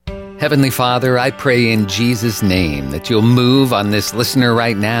Heavenly Father, I pray in Jesus' name that you'll move on this listener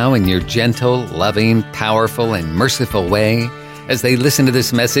right now in your gentle, loving, powerful, and merciful way as they listen to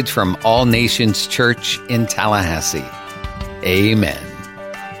this message from All Nations Church in Tallahassee. Amen.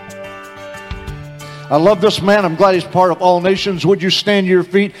 I love this man. I'm glad he's part of All Nations. Would you stand to your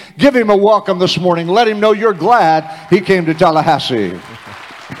feet? Give him a welcome this morning. Let him know you're glad he came to Tallahassee.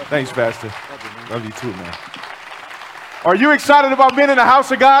 Thanks, Pastor. Love you too, man. Are you excited about being in the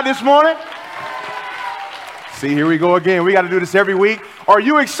house of God this morning? See, here we go again. We got to do this every week. Are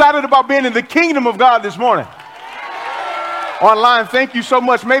you excited about being in the kingdom of God this morning? Online, thank you so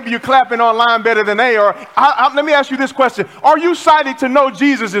much. Maybe you're clapping online better than they are. Let me ask you this question. Are you excited to know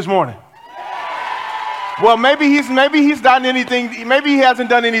Jesus this morning? Well, maybe he hasn't done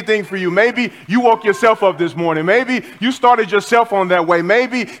anything for you. Maybe you woke yourself up this morning. Maybe you started your cell phone that way.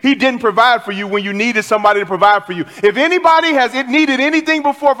 Maybe he didn't provide for you when you needed somebody to provide for you. If anybody has needed anything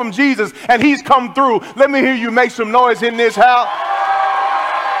before from Jesus and he's come through, let me hear you make some noise in this house.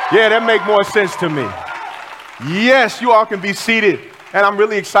 Yeah, that makes more sense to me. Yes, you all can be seated. And I'm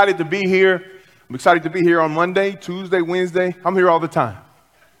really excited to be here. I'm excited to be here on Monday, Tuesday, Wednesday. I'm here all the time.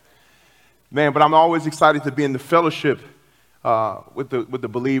 Man, but I'm always excited to be in the fellowship with the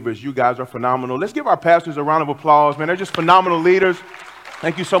believers. You guys are phenomenal. Let's give our pastors a round of applause, man. They're just phenomenal leaders.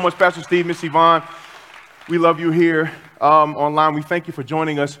 Thank you so much, Pastor Steve, Miss Yvonne. We love you here online. We thank you for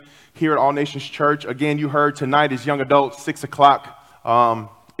joining us here at All Nations Church. Again, you heard tonight is young adults, 6 o'clock. I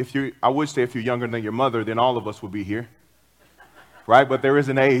would say if you're younger than your mother, then all of us would be here, right? But there is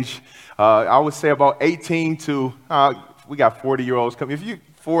an age. I would say about 18 to, we got 40-year-olds coming. If you're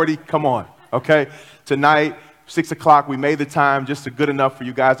 40, come on. Okay, tonight, 6 o'clock, we made the time just good enough for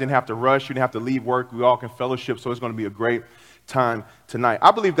you guys. Didn't have to rush. You didn't have to leave work. We all can fellowship, so it's going to be a great time tonight.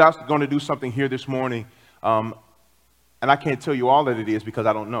 I believe God's going to do something here this morning, and I can't tell you all that it is because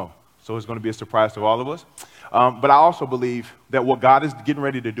I don't know. So it's going to be a surprise to all of us. But I also believe that what God is getting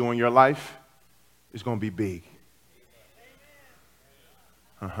ready to do in your life is going to be big.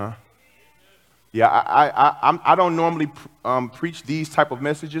 Yeah, I don't normally preach these type of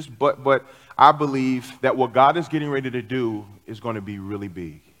messages, but I believe that what God is getting ready to do is going to be really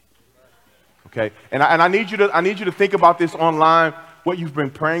big. Okay, and I need you to think about this online. What you've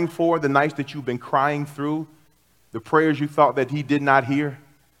been praying for, the nights that you've been crying through, the prayers you thought that He did not hear.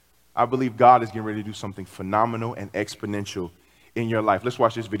 I believe God is getting ready to do something phenomenal and exponential in your life. Let's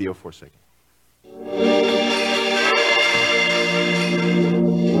watch this video for a second.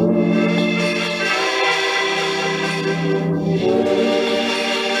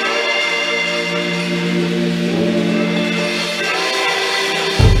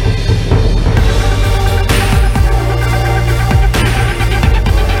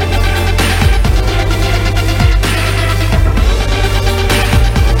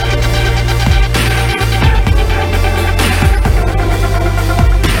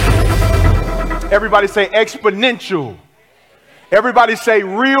 Everybody say exponential. Everybody say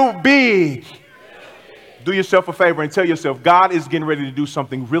real big. Do yourself a favor and tell yourself, God is getting ready to do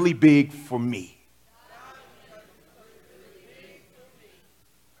something really big for me.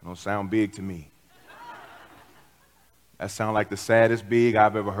 It don't sound big to me. That sounds like the saddest big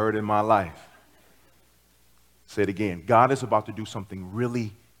I've ever heard in my life. Say it again. God is about to do something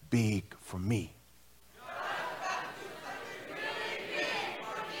really big for me.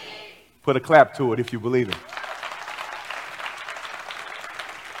 Put a clap to it if you believe it.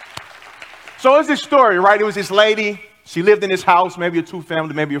 So it's this story, right? It was this lady. She lived in this house, maybe a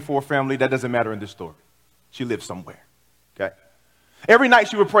 2-family, maybe a 4-family. That doesn't matter in this story. She lived somewhere, okay? Every night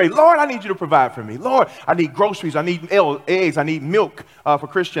she would pray, Lord, I need you to provide for me. Lord, I need groceries. I need eggs. I need milk for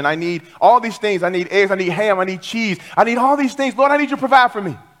Christian. I need all these things. I need eggs. I need ham. I need cheese. I need all these things. Lord, I need you to provide for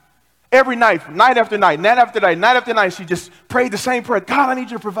me. Every night, night after night, night after night, night after night, she just prayed the same prayer. God, I need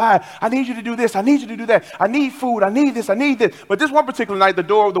you to provide. I need you to do this. I need you to do that. I need food. I need this. I need this. But this one particular night,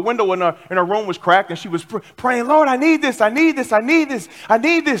 the window in her room was cracked, and she was praying, Lord, I need this. I need this. I need this. I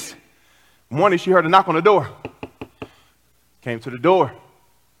need this. One morning, she heard a knock on the door. Came to the door.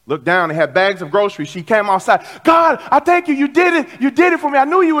 Looked down. They had bags of groceries. She came outside. God, I thank you. You did it. You did it for me. I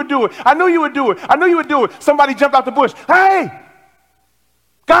knew you would do it. I knew you would do it. I knew you would do it. Somebody jumped out the bush. Hey!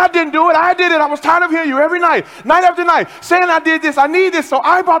 God didn't do it. I did it. I was tired of hearing you every night, night after night, saying I did this. I need this. So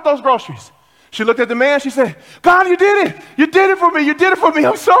I bought those groceries. She looked at the man. She said, God, you did it. You did it for me. You did it for me.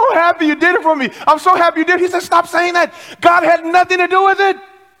 I'm so happy you did it for me. I'm so happy you did it. He said, stop saying that. God had nothing to do with it.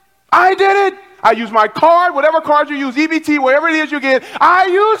 I did it. I used my card, whatever card you use, EBT, whatever it is you get. I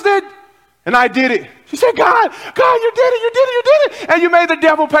used it. And I did it. She said, God, you did it. You did it. You did it. And you made the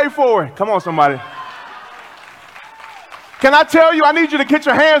devil pay for it. Come on, somebody. Can I tell you, I need you to get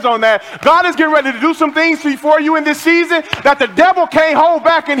your hands on that. God is getting ready to do some things for you in this season that the devil can't hold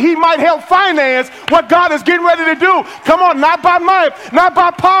back, and he might help finance what God is getting ready to do. Come on, not by might, not by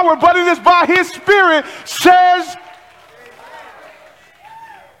power, but it is by his Spirit, says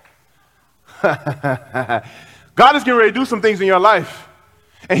God is getting ready to do some things in your life.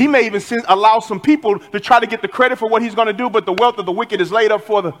 And he may even allow some people to try to get the credit for what he's going to do, but the wealth of the wicked is laid up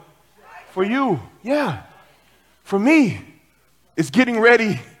for you. Yeah. For me, it's getting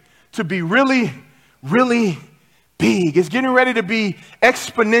ready to be really, really big. It's getting ready to be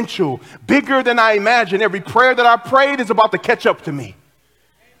exponential, bigger than I imagined. Every prayer that I prayed is about to catch up to me.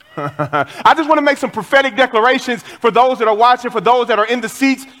 I just want to make some prophetic declarations for those that are watching, for those that are in the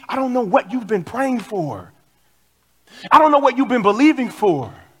seats. I don't know what you've been praying for. I don't know what you've been believing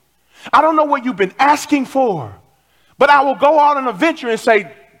for. I don't know what you've been asking for. But I will go out on a venture and say,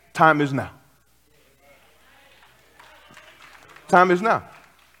 time is now. Time is now.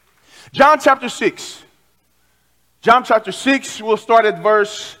 John chapter 6. John chapter 6, we'll start at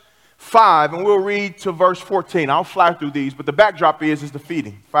verse 5 and we'll read to verse 14. I'll fly through these, but the backdrop is the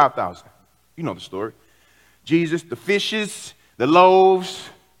feeding, 5,000. You know the story. Jesus, the fishes, the loaves,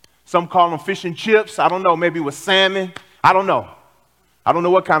 some call them fish and chips. I don't know, maybe it was salmon. I don't know. I don't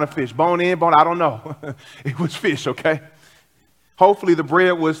know what kind of fish, bone in, bone, I don't know. It was fish, okay? Hopefully the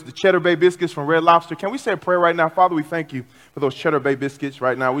bread was the Cheddar Bay biscuits from Red Lobster. Can we say a prayer right now? Father, we thank you for those Cheddar Bay biscuits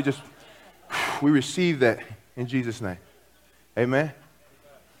right now. We receive that in Jesus' name. Amen.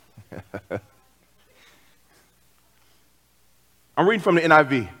 I'm reading from the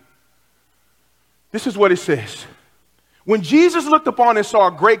NIV. This is what it says. When Jesus looked upon and saw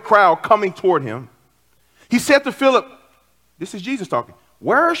a great crowd coming toward him, he said to Philip, this is Jesus talking,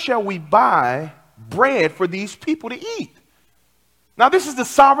 where shall we buy bread for these people to eat? Now, this is the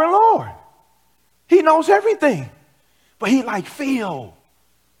sovereign Lord. He knows everything. But he like, Phil.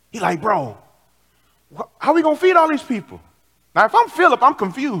 He like, bro, how are we going to feed all these people? Now, if I'm Philip, I'm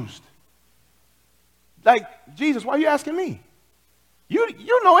confused. Like, Jesus, why are you asking me?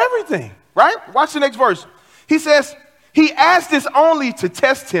 You know everything, right? Watch the next verse. He says, he asked this only to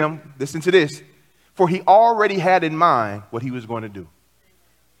test him. Listen to this. For he already had in mind what he was going to do.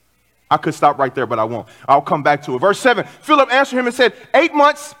 I could stop right there, but I won't. I'll come back to it. Verse 7, Philip answered him and said, 8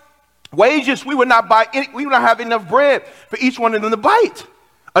 months' wages, we would not have enough bread for each one of them to bite.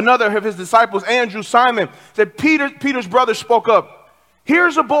 Another of his disciples, Andrew, Simon, said, Peter's brother spoke up.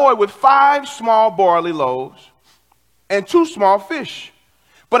 Here's a boy with 5 small barley loaves and 2 small fish.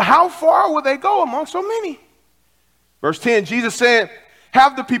 But how far will they go among so many? Verse 10, Jesus said,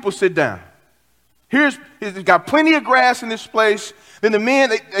 have the people sit down. He's got plenty of grass in this place. Then the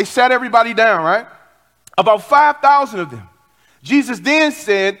men, they sat everybody down, right? About 5,000 of them. Jesus then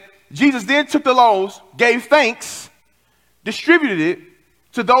took the loaves, gave thanks, distributed it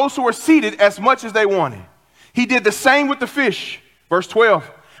to those who were seated as much as they wanted. He did the same with the fish. Verse 12,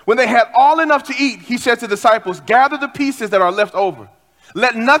 when they had all enough to eat, he said to the disciples, gather the pieces that are left over.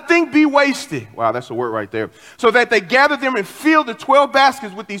 Let nothing be wasted. Wow, that's a word right there. So that they gathered them and filled the 12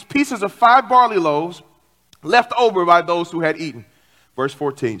 baskets with these pieces of 5 barley loaves left over by those who had eaten. Verse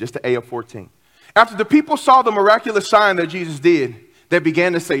 14, just the A of 14. After the people saw the miraculous sign that Jesus did, they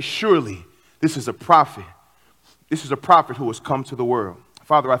began to say, surely this is a prophet. This is a prophet who has come to the world.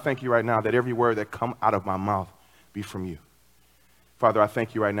 Father, I thank you right now that every word that come out of my mouth be from you. Father, I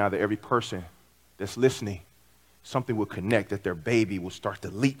thank you right now that every person that's listening, something will connect, that their baby will start to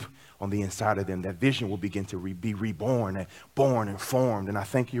leap on the inside of them. That vision will begin to be reborn and born and formed. And I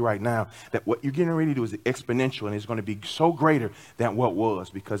thank you right now that what you're getting ready to do is exponential, and it's going to be so greater than what was,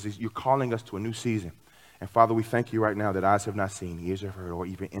 because you're calling us to a new season. And Father, we thank you right now that eyes have not seen, ears have heard, or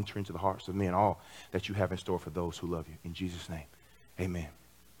even enter into the hearts of men all that you have in store for those who love you. In Jesus' name, amen.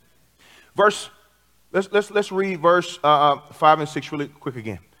 Let's read verse 5 and 6 really quick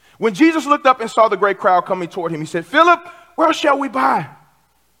again. When Jesus looked up and saw the great crowd coming toward him, he said, Philip, where shall we buy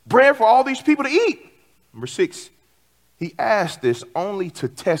bread for all these people to eat? Number 6, he asked this only to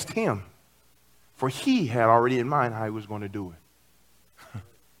test him, for he had already in mind how he was going to do it.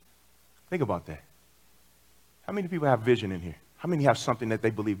 Think about that. How many people have vision in here? How many have something that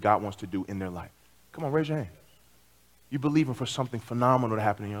they believe God wants to do in their life? Come on, raise your hand. You're believing for something phenomenal to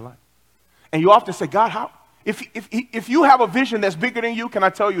happen in your life. And you often say, God, how? If you have a vision that's bigger than you, can I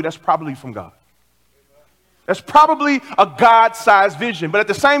tell you that's probably from God? That's probably a God-sized vision. But at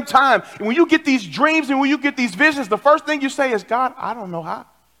the same time, when you get these dreams and when you get these visions, the first thing you say is, God, I don't know how.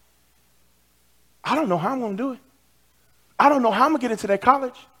 I don't know how I'm going to do it. I don't know how I'm going to get into that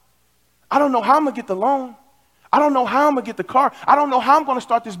college. I don't know how I'm going to get the loan. I don't know how I'm going to get the car. I don't know how I'm going to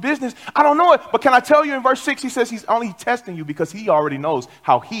start this business. I don't know it. But can I tell you in verse 6, he says he's only testing you because he already knows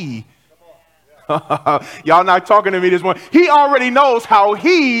how he, y'all not talking to me this morning. He already knows how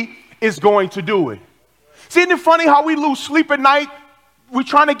he is going to do it. See, isn't it funny how we lose sleep at night? We're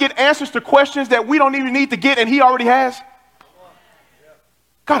trying to get answers to questions that we don't even need to get and he already has.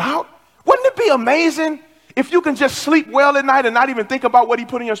 God, wouldn't it be amazing if you can just sleep well at night and not even think about what he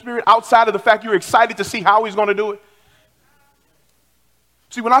put in your spirit outside of the fact you're excited to see how he's going to do it?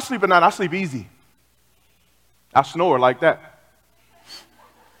 See, when I sleep at night, I sleep easy. I snore like that.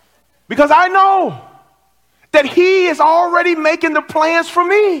 Because I know that he is already making the plans for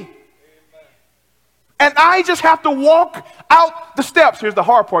me. And I just have to walk out the steps. Here's the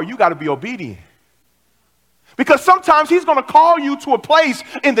hard part. You got to be obedient. Because sometimes he's going to call you to a place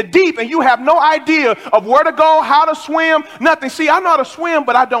in the deep and you have no idea of where to go, how to swim, nothing. See, I know how to swim,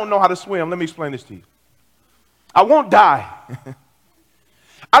 but I don't know how to swim. Let me explain this to you. I won't die.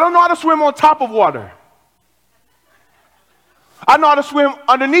 I don't know how to swim on top of water. I know how to swim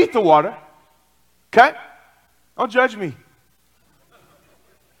underneath the water. Okay? Don't judge me.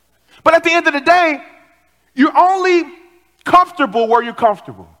 But at the end of the day, you're only comfortable where you're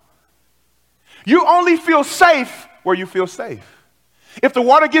comfortable. You only feel safe where you feel safe. If the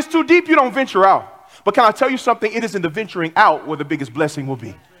water gets too deep, you don't venture out. But can I tell you something? It is in the venturing out where the biggest blessing will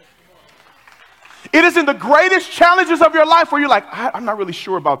be. It is in the greatest challenges of your life where you're like, I'm not really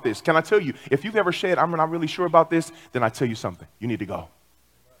sure about this. Can I tell you, if you've ever said, I'm not really sure about this, then I tell you something. You need to go.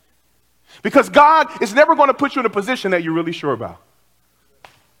 Because God is never going to put you in a position that you're really sure about.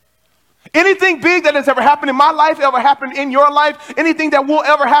 Anything big that has ever happened in my life, ever happened in your life, anything that will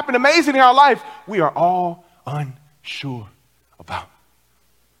ever happen amazing in our life, we are all unsure about.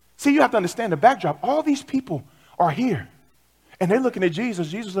 See, you have to understand the backdrop. All these people are here. And they're looking at Jesus.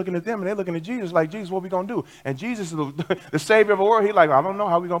 Jesus looking at them, and they're looking at Jesus like, Jesus, what are we going to do? And Jesus is the Savior of the world. He's like, I don't know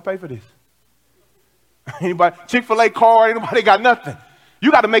how we're going to pay for this. Anybody, Chick-fil-A card, anybody got nothing. You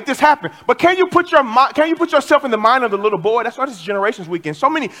got to make this happen. But can you put yourself in the mind of the little boy? That's why this is Generations Weekend. So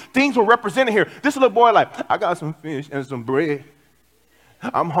many things were represented here. This little boy like, I got some fish and some bread.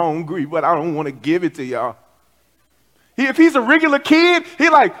 I'm hungry, but I don't want to give it to y'all. If he's a regular kid,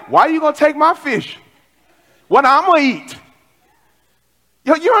 he like, why are you going to take my fish? What I'm going to eat?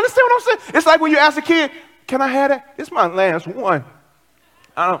 You understand what I'm saying? It's like when you ask a kid, can I have that? This my last one.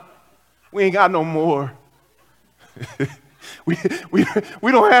 We ain't got no more. We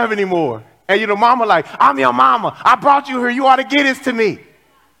don't have any more. And mama like, I'm your mama. I brought you here. You ought to get this to me.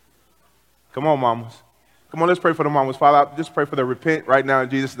 Come on, mamas. Come on, let's pray for the mamas. Father, just pray for them. Repent right now in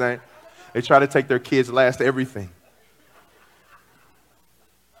Jesus' name. They try to take their kids' last everything.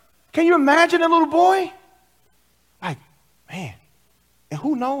 Can you imagine a little boy? Like, man. And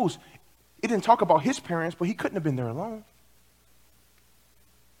who knows? It didn't talk about his parents, but he couldn't have been there alone.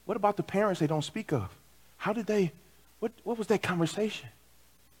 What about the parents they don't speak of? How did they, what was that conversation?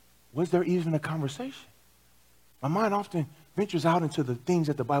 Was there even a conversation? My mind often ventures out into the things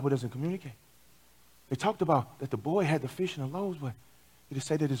that the Bible doesn't communicate. They talked about that the boy had the fish and the loaves, but did it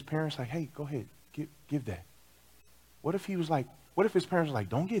say that his parents like, hey, go ahead, give that? What if his parents were like,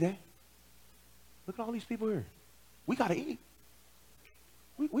 don't get that? Look at all these people here. We got to eat.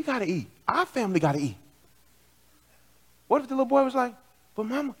 We got to eat. Our family got to eat. What if the little boy was like, but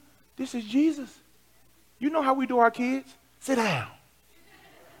mama, this is Jesus. You know how we do our kids? Sit down.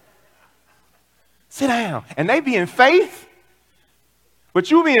 Sit down. And they be in faith, but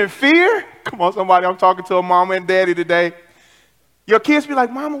you be in fear. Come on, somebody, I'm talking to a mama and daddy today. Your kids be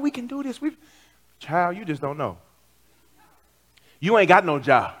like, mama, we can do this. Child, you just don't know. You ain't got no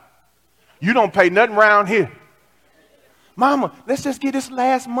job. You don't pay nothing around here. Mama, let's just get this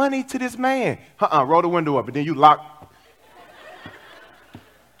last money to this man. Roll the window up, and then you lock.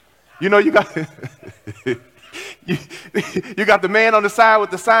 You got you got the man on the side with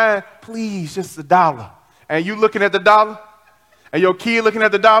the sign, please, just $1. And you looking at the dollar, and your kid looking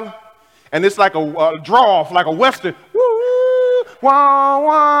at the dollar, and it's like a draw-off, like a Western. Woo, wah,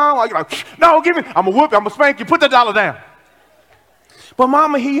 wah, wah. You're like, no, give me. I'm going to whoop you. I'm going to spank you. Put the dollar down. But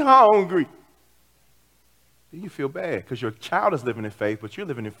mama, he hungry. Then you feel bad because your child is living in faith, but you're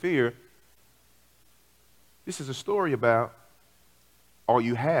living in fear. This is a story about all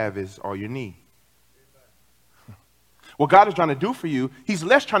you have is all you need. What God is trying to do for you, he's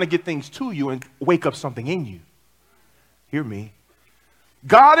less trying to get things to you and wake up something in you. Hear me.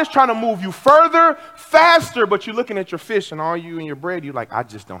 God is trying to move you further, faster, but you're looking at your fish and all you and your bread, you're like, I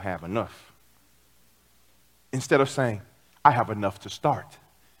just don't have enough. Instead of saying, I have enough to start.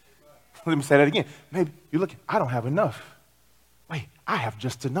 Let me say that again. Maybe you're looking, I don't have enough. Wait, I have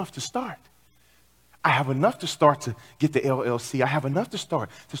just enough to start. I have enough to start to get the LLC. I have enough to start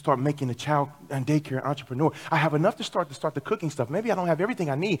making a child and daycare entrepreneur. I have enough to start the cooking stuff. Maybe I don't have everything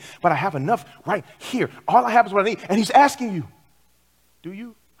I need, but I have enough right here. All I have is what I need. And he's asking you, do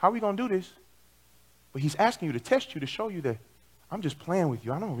you? How are we going to do this? But he's asking you to test you, to show you that I'm just playing with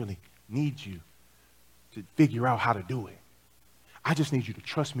you. I don't really need you to figure out how to do it. I just need you to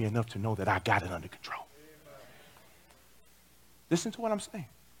trust me enough to know that I got it under control. Listen to what I'm saying.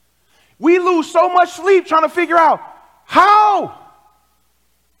 We lose so much sleep trying to figure out how,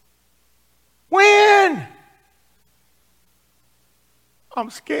 when. I'm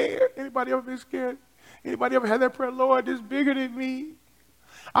scared. Anybody ever been scared? Anybody ever had that prayer, Lord, this is bigger than me?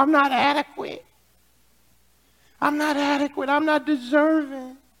 I'm not adequate. I'm not adequate. I'm not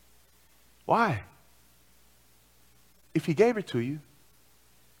deserving. Why? If he gave it to you,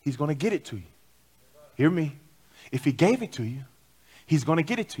 he's going to get it to you. Hear me? If he gave it to you, he's going to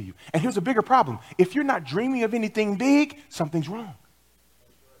get it to you. And here's a bigger problem. If you're not dreaming of anything big, something's wrong.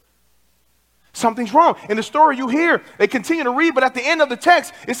 Something's wrong. In the story you hear, they continue to read, but at the end of the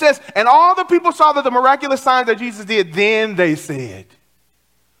text, it says, and all the people saw that the miraculous signs that Jesus did. Then they said,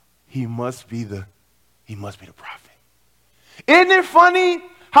 he must be the prophet. Isn't it funny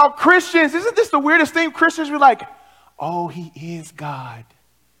how Christians, isn't this the weirdest thing? Christians be like, oh, he is God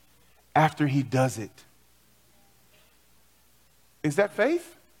after he does it. Is that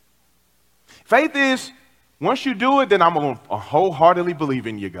faith? Faith is, once you do it, then I'm going to wholeheartedly believe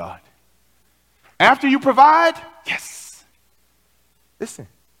in you, God. After you provide, yes. Listen,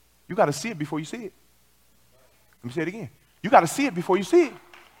 you got to see it before you see it. Let me say it again. You got to see it before you see it.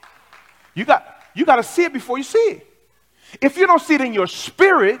 You got to see it before you see it. If you don't see it in your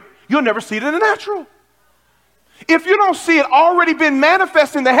spirit, you'll never see it in the natural. If you don't see it already been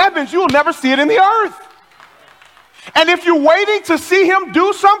manifest in the heavens, you'll never see it in the earth. And if you're waiting to see him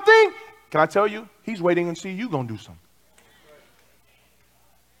do something, can I tell you, he's waiting and see you going to do something.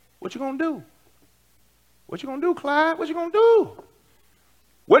 What you going to do? What you going to do, Clyde? What you going to do?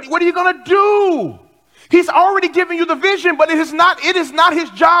 What are you going to do? He's already given you the vision, but it is not his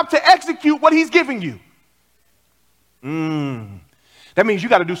job to execute what he's giving you. That means you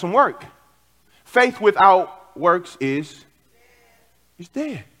got to do some work. Faith without works is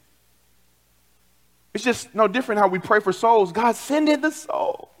dead. It's just no different how we pray for souls. God, send in the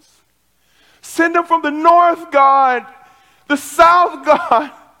souls. Send them from the north, God, the south,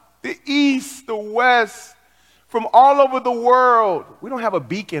 God, the east, the west, from all over the world. We don't have a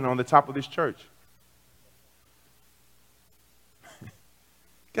beacon on the top of this church.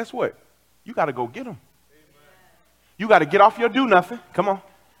 Guess what? You got to go get them. You got to get off your do nothing. Come on.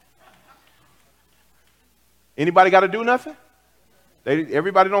 Anybody got to do nothing?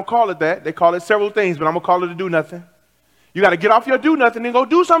 Everybody don't call it that. They call it several things, but I'm going to call it a do nothing. You got to get off your do nothing and go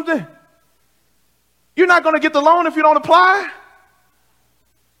do something. You're not going to get the loan if you don't apply.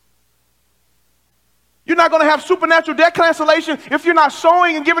 You're not going to have supernatural debt cancellation if you're not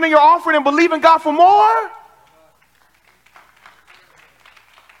sowing and giving in your offering and believing God for more.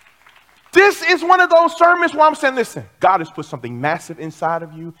 This is one of those sermons where I'm saying, listen, God has put something massive inside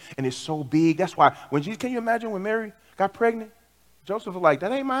of you, and it's so big. That's why when Jesus, can you imagine when Mary got pregnant? Joseph was like,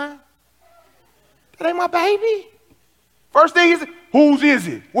 that ain't mine. That ain't my baby. First thing he said, whose is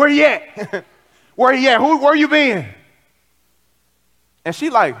it? Where you at? Where you at? Where you been? And she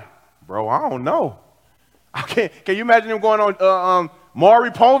like, bro, I don't know. Can you imagine him going on Maury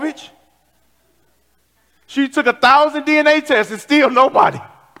Povich? She took 1,000 DNA tests and still nobody.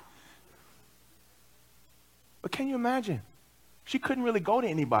 But can you imagine? She couldn't really go to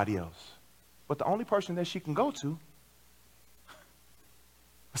anybody else. But the only person that she can go to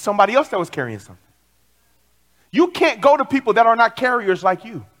was somebody else that was carrying something. You can't go to people that are not carriers like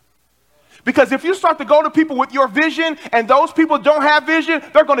you. Because if you start to go to people with your vision and those people don't have vision,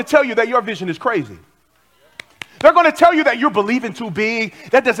 they're going to tell you that your vision is crazy. They're going to tell you that you're believing too big.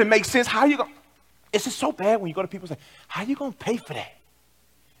 That doesn't make sense. How are you going? It's just so bad when you go to people and say, how are you going to pay for that?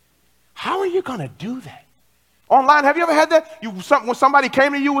 How are you going to do that? Online, have you ever had that? When somebody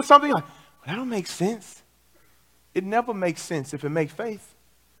came to you with something, like, well, that don't make sense. It never makes sense if it makes faith.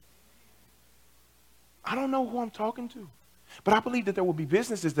 I don't know who I'm talking to, but I believe that there will be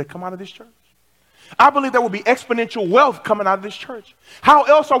businesses that come out of this church. I believe there will be exponential wealth coming out of this church. How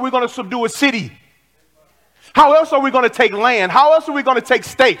else are we going to subdue a city? How else are we going to take land? How else are we going to take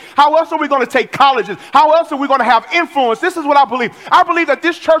state? How else are we going to take colleges? How else are we going to have influence? This is what I believe. I believe that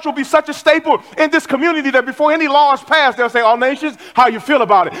this church will be such a staple in this community that before any law is passed, they'll say, all nations, how you feel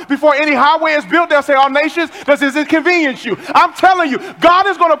about it? Before any highway is built, they'll say, all nations, does this inconvenience you? I'm telling you, God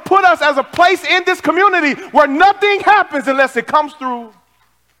is going to put us as a place in this community where nothing happens unless it comes through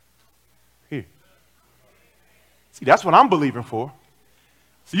here. See, that's what I'm believing for.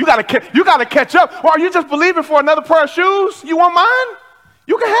 So you got to catch up. Or are you just believing for another pair of shoes? You want mine?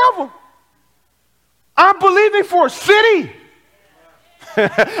 You can have them. I'm believing for a city.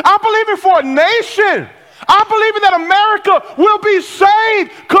 I'm believing for a nation. I'm believing that America will be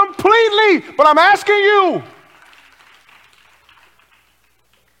saved completely. But I'm asking you,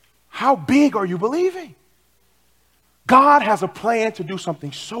 how big are you believing? God has a plan to do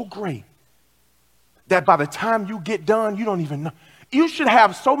something so great that by the time you get done, you don't even know. You should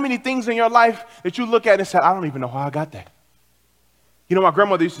have so many things in your life that you look at and say, I don't even know how I got that. You know, my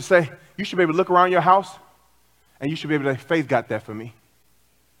grandmother used to say, you should be able to look around your house and you should be able to say, Faith got that for me.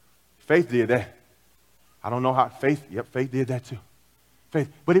 Faith did that. I don't know how. Faith did that too. Faith.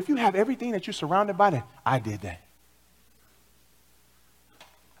 But if you have everything that you're surrounded by, that I did that.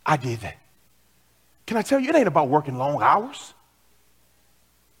 I did that. Can I tell you, it ain't about working long hours.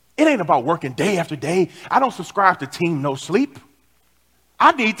 It ain't about working day after day. I don't subscribe to Team No Sleep.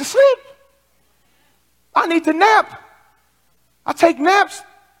 I need to sleep. I need to nap. I take naps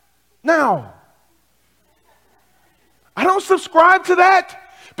now. I don't subscribe to that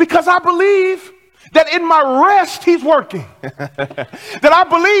because I believe that in my rest, he's working. That I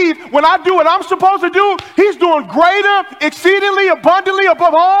believe when I do what I'm supposed to do, he's doing greater, exceedingly, abundantly,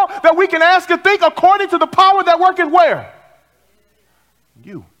 above all that we can ask and think according to the power that worketh where?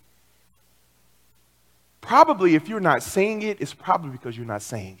 You. Probably if you're not saying it, it's probably because you're not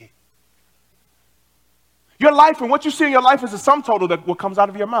saying it. Your life and what you see in your life is the sum total that what comes out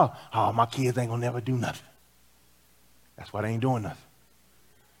of your mouth. Oh, my kids ain't gonna never do nothing. That's why they ain't doing nothing.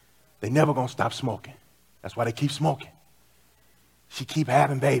 They never gonna stop smoking. That's why they keep smoking. She keep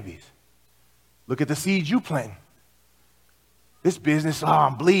having babies. Look at the seeds you planting. This business,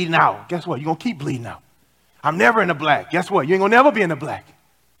 I'm bleeding out. Guess what? You're gonna keep bleeding out. I'm never in the black. Guess what? You ain't gonna never be in the black.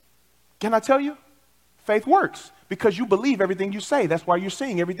 Can I tell you? Faith works because you believe everything you say. That's why you're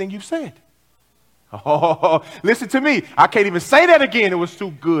seeing everything you've said. Oh, listen to me. I can't even say that again. It was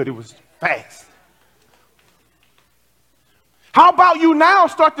too good. It was fast. How about you now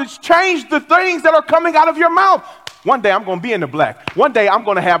start to change the things that are coming out of your mouth? One day I'm going to be in the black. One day I'm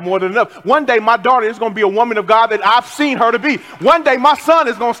going to have more than enough. One day my daughter is going to be a woman of God that I've seen her to be. One day my son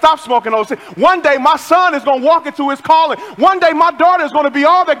is going to stop smoking those things. One day my son is going to walk into his calling. One day my daughter is going to be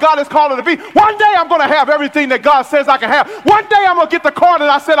all that God has called her to be. One day I'm going to have everything that God says I can have. One day I'm going to get the car that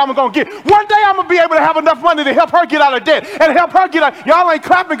I said I'm going to get. One day I'm going to be able to have enough money to help her get out of debt and help her get out. Y'all ain't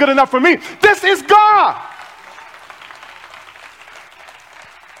clapping good enough for me. This is God.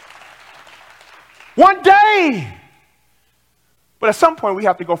 One day. But at some point, we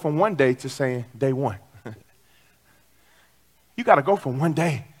have to go from one day to saying day one. You got to go from one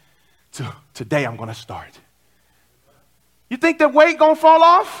day to today I'm going to start. You think that weight going to fall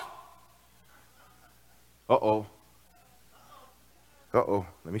off? Uh-oh. Uh-oh.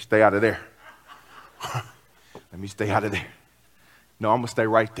 Let me stay out of there. Let me stay out of there. No, I'm going to stay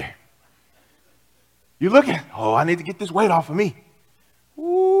right there. You looking? Oh, I need to get this weight off of me.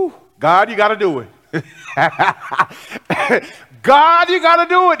 Ooh, God, you got to do it. God, you got to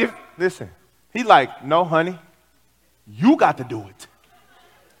do it. Listen, he's like, no, honey, you got to do it.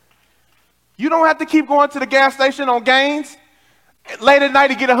 You don't have to keep going to the gas station on Gaines late at night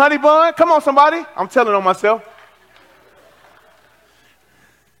to get a honey bun. Come on, somebody. I'm telling on myself.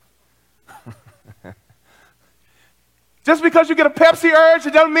 Just because you get a Pepsi urge,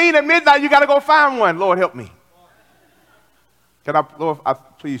 it doesn't mean at midnight you got to go find one. Lord, help me. Lord,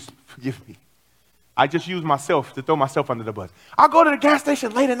 please forgive me. I just use myself to throw myself under the bus. I'll go to the gas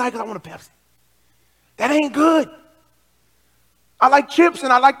station late at night because I want a Pepsi. That ain't good. I like chips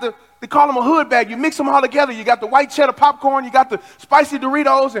and I like they call them a hood bag. You mix them all together. You got the white cheddar popcorn. You got the spicy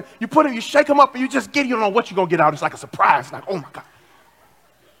Doritos and you put them, you shake them up and you just you don't know what you're going to get out. It's like a surprise. It's like, oh my God.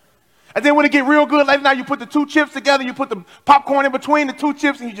 And then when it get real good late at night, you put the two chips together. You put the popcorn in between the two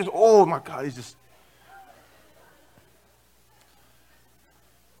chips and you just, oh my God, it's just.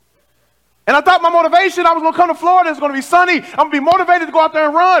 And I thought my motivation, I was going to come to Florida, it's going to be sunny, I'm going to be motivated to go out there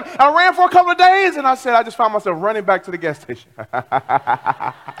and run. I ran for a couple of days, and I just found myself running back to the gas station.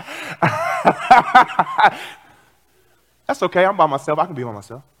 That's okay, I'm by myself, I can be by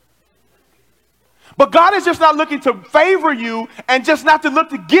myself. But God is just not looking to favor you and just not to look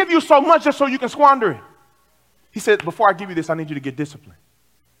to give you so much just so you can squander it. He said, before I give you this, I need you to get disciplined.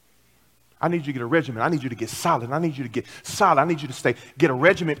 I need you to get a regimen. I need you to get solid. I need you to get solid. I need you to get a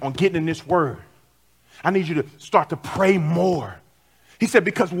regimen on getting in this word. I need you to start to pray more. He said,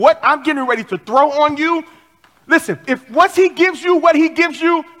 because what I'm getting ready to throw on you, listen, if once he gives you what he gives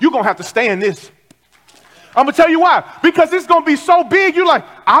you, you're going to have to stay in this. I'm going to tell you why. Because it's going to be so big, you're like,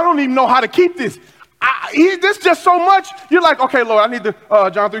 I don't even know how to keep this. This just so much. You're like, okay, Lord, I need to,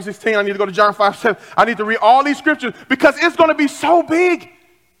 John 3:16, I need to go to John 5:7. I need to read all these scriptures because it's going to be so big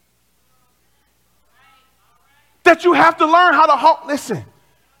that you have to learn how to listen.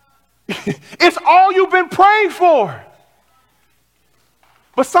 It's all you've been praying for.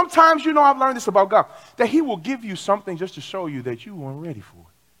 But sometimes, I've learned this about God, that he will give you something just to show you that you weren't ready for it.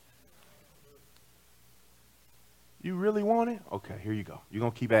 You really want it? Okay, here you go. You're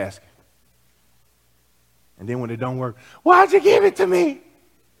going to keep asking. And then when it don't work, why'd you give it to me?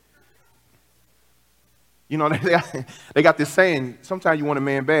 They got this saying, sometimes you want a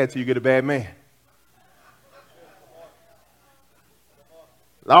man bad till you get a bad man.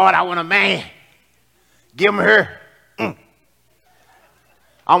 Lord, I want a man. Give him her.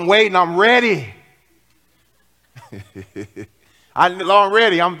 I'm waiting. I'm ready. Lord, I'm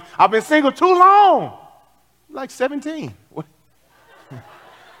ready. I've been single too long. Like 17.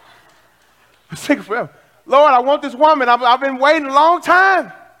 Single forever. Lord, I want this woman. I've been waiting a long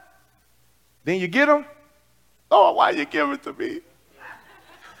time. Then you get them. Lord, why you give it to me?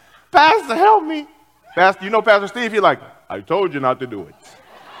 Pastor, help me. Pastor, Pastor Steve, he's like, I told you not to do it.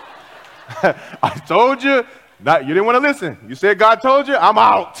 I told you. You didn't want to listen. You said God told you, I'm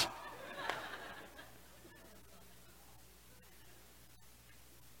out.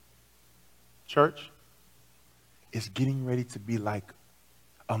 Church is getting ready to be like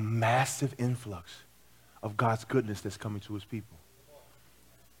a massive influx of God's goodness that's coming to his people.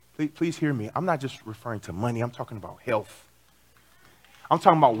 Please hear me. I'm not just referring to money. I'm talking about health. I'm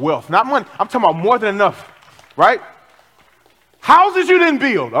talking about wealth, not money. I'm talking about more than enough, right? Houses you didn't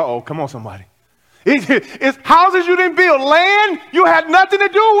build. Uh-oh, come on, somebody. It's houses you didn't build. Land you had nothing to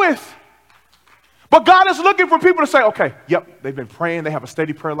do with. But God is looking for people to say, okay, yep, they've been praying. They have a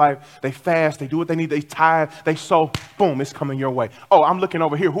steady prayer life. They fast. They do what they need. They tithe. They sow. Boom, it's coming your way. Oh, I'm looking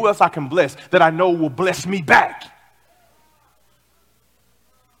over here. Who else I can bless that I know will bless me back?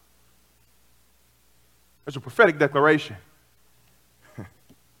 There's a prophetic declaration.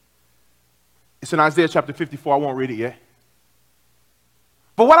 It's in Isaiah chapter 54. I won't read it yet.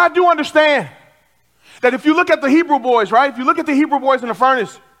 But what I do understand, that if you look at the Hebrew boys, right? If you look at the Hebrew boys in the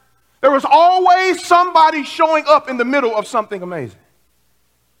furnace, there was always somebody showing up in the middle of something amazing.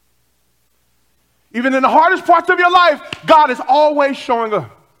 Even in the hardest parts of your life, God is always showing up.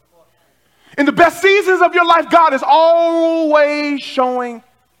 In the best seasons of your life, God is always showing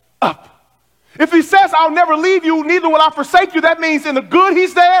up. If he says, I'll never leave you, neither will I forsake you, that means in the good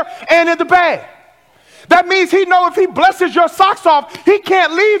he's there and in the bad. That means he knows if he blesses your socks off, he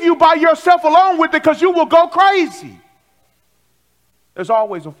can't leave you by yourself alone with it because you will go crazy. There's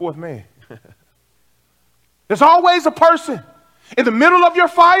always a fourth man. There's always a person. In the middle of your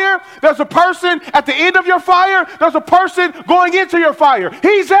fire, there's a person at the end of your fire. There's a person going into your fire.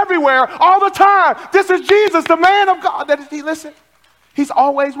 He's everywhere all the time. This is Jesus, the man of God. Listen, he's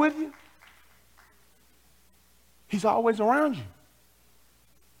always with you. He's always around you.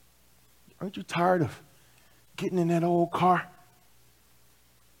 Aren't you tired of getting in that old car?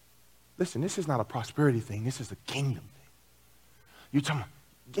 Listen, this is not a prosperity thing. This is a kingdom thing.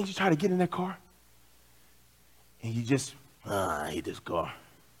 Ain't you tired of getting in that car? And you just, I hate this car.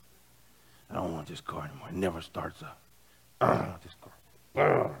 I don't want this car anymore. It never starts up. I don't want this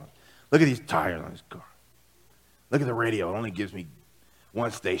car. Look at these tires on this car. Look at the radio. It only gives me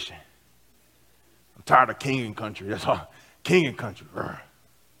one station. I'm tired of King and Country. That's all. King and Country.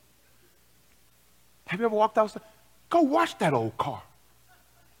 Have you ever walked outside? Go watch that old car.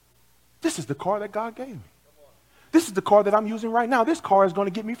 This is the car that God gave me. This is the car that I'm using right now. This car is going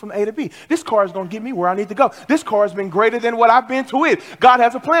to get me from A to B. This car is going to get me where I need to go. This car has been greater than what I've been to it. God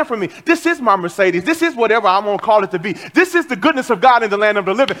has a plan for me. This is my Mercedes. This is whatever I'm going to call it to be. This is the goodness of God in the land of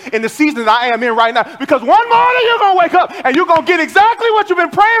the living, in the season that I am in right now. Because one morning you're going to wake up and you're going to get exactly what you've been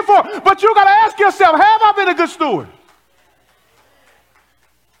praying for. But you got to ask yourself, have I been a good steward?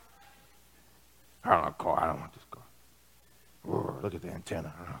 I don't want a car. I don't want this car. Ooh, look at the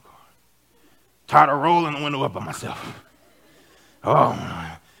antenna. I don't want a car. Tired of rolling the window up by myself. Oh,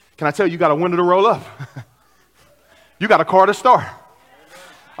 can I tell you, you got a window to roll up? You got a car to start.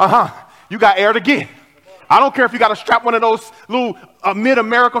 You got air to get. I don't care if you got to strap one of those little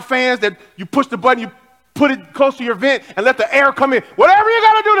Mid-America fans that you push the button, you put it close to your vent and let the air come in. Whatever you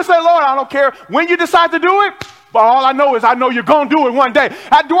got to do to say, Lord, I don't care when you decide to do it. But all I know is I know you're going to do it one day.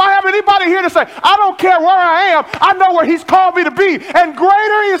 Do I have anybody here to say, I don't care where I am. I know where he's called me to be. And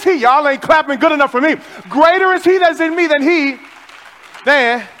greater is he. Y'all ain't clapping good enough for me. Greater is he that's in me than he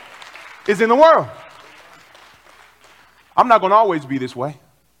that is in the world. I'm not going to always be this way.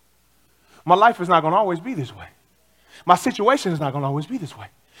 My life is not going to always be this way. My situation is not going to always be this way.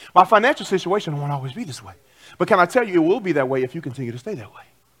 My financial situation won't always be this way. But can I tell you, it will be that way if you continue to stay that way.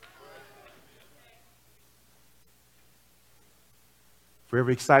 For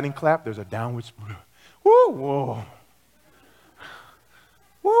every exciting clap, there's a downward spiral. Woo, whoa.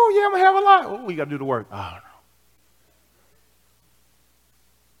 Woo, yeah, I'm going to have a lot. Oh, we got to do the work. I don't know.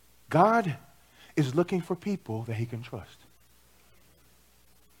 God is looking for people that he can trust.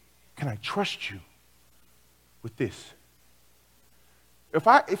 Can I trust you with this?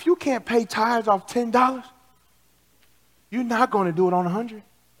 If you can't pay tithes off $10, you're not going to do it on 100.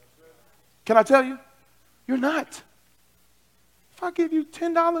 Can I tell you? You're not. If I give you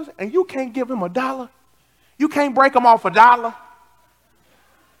 $10 and you can't give him $1, you can't break him off $1.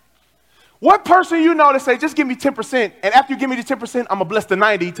 What person you know that say, just give me 10%, and after you give me the 10%, I'm going to bless the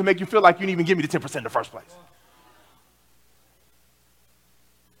 90 to make you feel like you didn't even give me the 10% in the first place?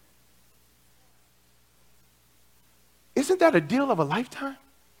 Isn't that a deal of a lifetime?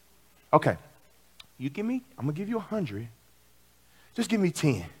 Okay, I'm going to give you 100. Just give me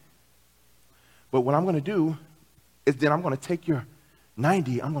 10. But what I'm going to do is then I'm going to take your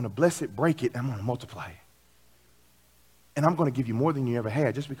 90, I'm going to bless it, break it, and I'm going to multiply it. And I'm going to give you more than you ever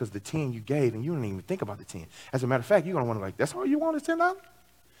had just because the 10 you gave and you didn't even think about the 10. As a matter of fact, you're going to want to like, that's all you want is $10?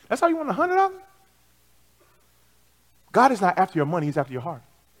 That's all you want, $100? God is not after your money, he's after your heart.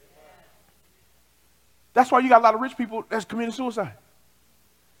 That's why you got a lot of rich people that's committing suicide.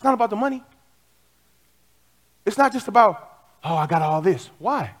 It's not about the money. It's not just about, oh, I got all this.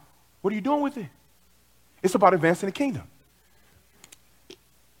 Why? What are you doing with it? It's about advancing the kingdom.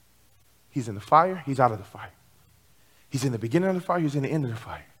 He's in the fire, he's out of the fire. He's in the beginning of the fire, he's in the end of the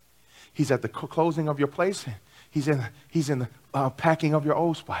fire. He's at the closing of your place, he's in the packing of your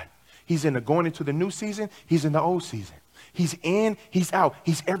old spot. He's in the going into the new season, he's in the old season. He's in, he's out.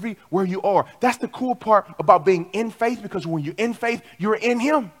 He's everywhere you are. That's the cool part about being in faith, because when you're in faith, you're in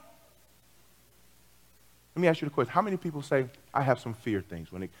him. Let me ask you the question. How many people say, I have some fear things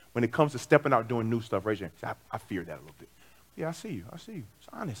when it comes to stepping out doing new stuff? Raise your hand. I fear that a little bit. Yeah, I see you. It's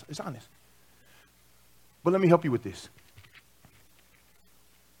honest. It's honest. But let me help you with this.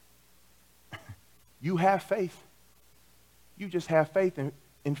 You have faith. You just have faith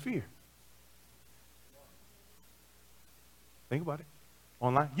in fear. Think about it.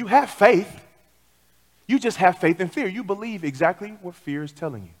 Online. You have faith. You just have faith in fear. You believe exactly what fear is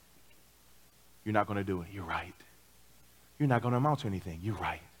telling you. You're not going to do it. You're right. You're not going to amount to anything. You're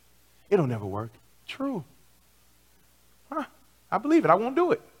right. It'll never work. True. I believe it. I won't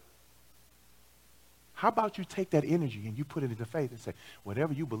do it. How about you take that energy and you put it into faith and say,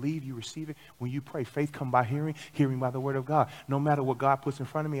 whatever you believe, you receive it. When you pray, faith come by hearing, hearing by the word of God. No matter what God puts in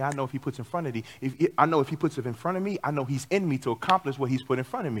front of me, I know if he puts in front of me. I know if he puts it in front of me, I know he's in me to accomplish what he's put in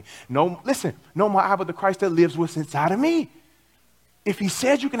front of me. No more I but the Christ that lives what's inside of me. If he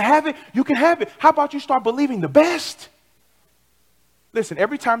says you can have it, you can have it. How about you start believing the best? Listen,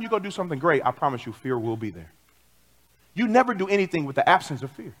 every time you go do something great, I promise you, fear will be there. You never do anything with the absence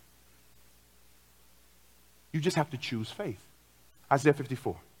of fear. You just have to choose faith. Isaiah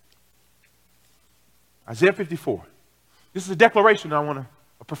 54. Isaiah 54. This is a declaration that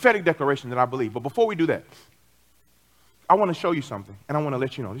a prophetic declaration that I believe. But before we do that, I want to show you something, and I want to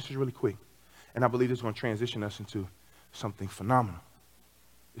let you know. This is really quick. And I believe this is going to transition us into something phenomenal.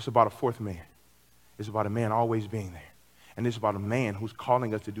 It's about a fourth man. It's about a man always being there. And it's about a man who's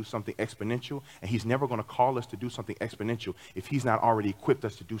calling us to do something exponential, and he's never going to call us to do something exponential if he's not already equipped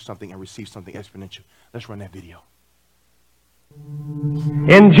us to do something and receive something exponential. Let's run that video.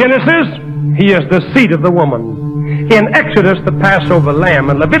 In Genesis, he is the seed of the woman. In Exodus, the Passover lamb.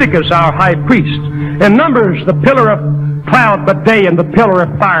 In Leviticus, our high priest. In Numbers, the pillar of cloud by day and the pillar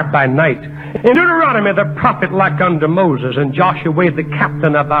of fire by night. In Deuteronomy, the prophet like unto Moses. In Joshua, the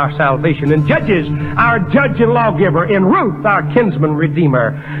captain of our salvation. In Judges, our judge and lawgiver. In Ruth, our kinsman redeemer.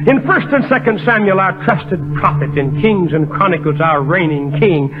 In 1st and 2nd Samuel, our trusted prophet. In Kings and Chronicles, our reigning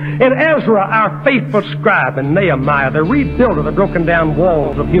king. In Ezra, our faithful scribe. In Nehemiah, the rebuilder of the broken down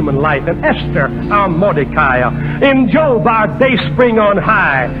walls of human life. In Esther, our Mordecai. In Job, our day spring on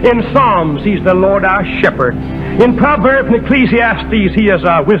high. In Psalms, he's the Lord our shepherd. In Proverbs and Ecclesiastes, he is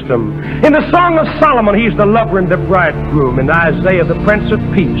our wisdom. In the Song of Solomon, he's the lover and the bridegroom. In Isaiah, the Prince of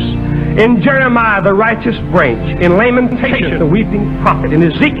Peace. In Jeremiah, the righteous branch. In Lamentation, the weeping prophet. In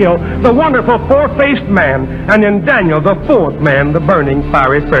Ezekiel, the wonderful four-faced man. And in Daniel, the fourth man, the burning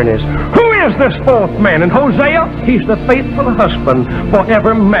fiery furnace. Who is this fourth man? In Hosea, he's the faithful husband,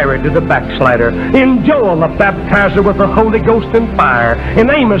 forever married to the backslider. In Joel, the baptizer with the Holy Ghost and fire. In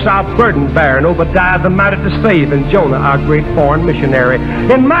Amos, our burden bearer. In Obadiah, the mighty to save. In Jonah, our great foreign missionary.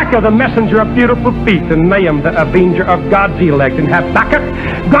 In Micah, the messenger of beautiful feet. In Nahum, the avenger of God's elect. In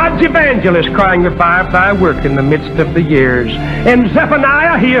Habakkuk, God's evangelist crying, revive thy work in the midst of the years. In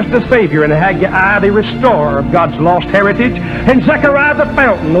Zephaniah, he is the Savior. In Haggai, the restorer of God's lost heritage. In Zechariah, the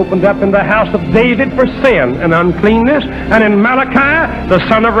fountain opened up in the house of David for sin and uncleanness. And in Malachi, the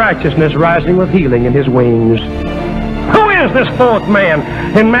Son of Righteousness rising with healing in his wings. Who is this fourth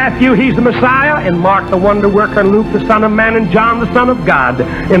man? In Matthew, he's the Messiah. In Mark, the wonder worker. In Luke, the Son of Man. In John, the Son of God.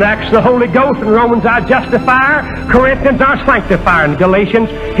 In Acts, the Holy Ghost. In Romans, our justifier. Corinthians, our sanctifier. In Galatians,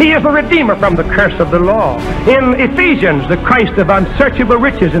 he is the Redeemer from the curse of the law. In Ephesians, the Christ of unsearchable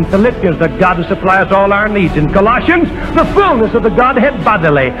riches. In Philippians, the God who supplies all our needs. In Colossians, the fullness of the Godhead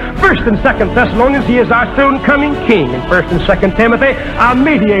bodily. 1st and 2nd Thessalonians, he is our soon-coming King. In 1st and 2nd Timothy, our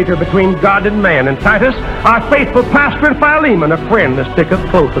mediator between God and man. In Titus, our faithful pastor. In Philemon, a friend that sticketh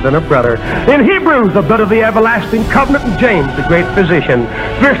closer than a brother. In Hebrews, the blood of the everlasting covenant. In James, the great physician.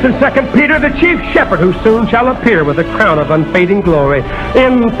 1st and 2nd Peter, the chief shepherd, who soon shall appear with a crown of unfading glory.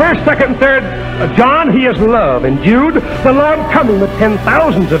 In 1st, 2nd, and 3rd John, he is love. In Jude, the Lord coming with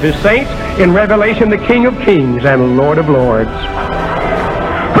 10,000s of his saints. In Revelation, the King of kings and Lord of lords.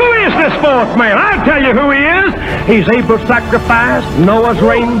 Who is this fourth man? I'll tell you who he is. He's Abel's sacrifice, Noah's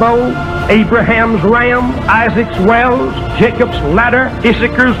rainbow, Abraham's ram, Isaac's wells, Jacob's ladder,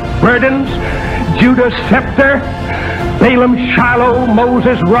 Issachar's burdens, Judah's scepter, Balaam's Shiloh,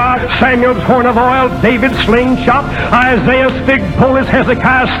 Moses' rod, Samuel's horn of oil, David's slingshot, Isaiah's fig pole is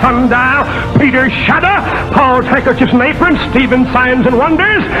Hezekiah's sundial, Peter's shudder, Paul's handkerchiefs and aprons, Stephen's signs and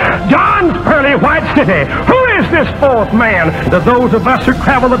wonders, John's pearly white city. Who is this fourth man? To those of us who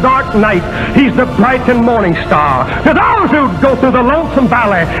travel the dark night, he's the bright and morning star. To those who go through the lonesome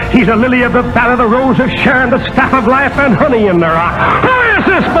valley, he's a lily of the valley, the rose of Sharon, the staff of life, and honey in their eye. Who is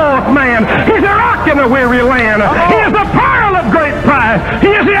this fourth man? He's a rock in a weary land. He is the pearl of great price.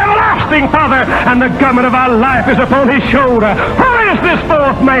 He is the everlasting Father, and the garment of our life is upon his shoulder. Who is this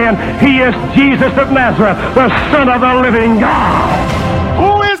fourth man? He is Jesus of Nazareth, the Son of the living God.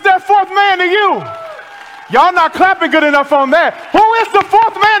 Who is that fourth man to you? Y'all not clapping good enough on that. Who is the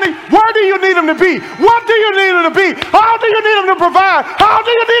fourth man? Where do you need him to be? What do you need him to be? How do you need him to provide? How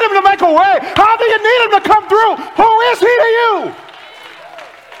do you need him to make a way? How do you need him to come through? Who is he to you?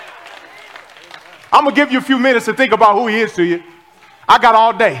 I'm going to give you a few minutes to think about who he is to you. I got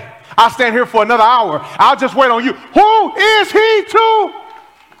all day. I'll stand here for another hour. I'll just wait on you. Who is he to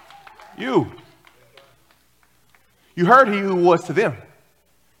you? You heard he who was to them.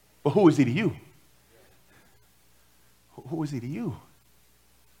 But who is he to you? Who is he to you?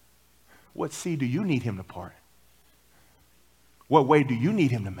 What seed do you need him to part? What way do you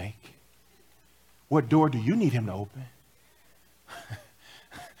need him to make? What door do you need him to open?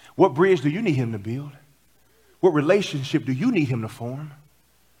 What bridge do you need him to build? What relationship do you need him to form?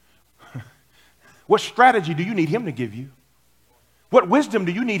 What strategy do you need him to give you? What wisdom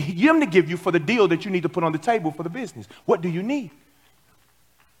do you need him to give you for the deal that you need to put on the table for the business? What do you need?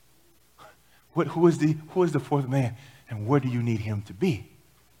 Who is the fourth man? And where do you need him to be?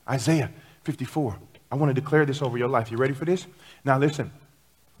 Isaiah 54. I want to declare this over your life. You ready for this? Now listen,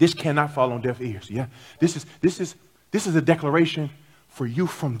 this cannot fall on deaf ears. Yeah, this is a declaration for you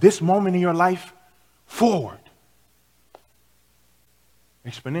from this moment in your life forward.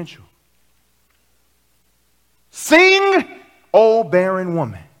 Exponential. Sing, O barren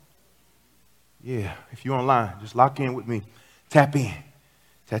woman. Yeah, if you're online, just lock in with me. Tap in.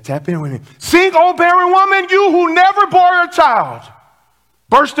 Tap in with me. Sing, O barren woman, you who never bore a child.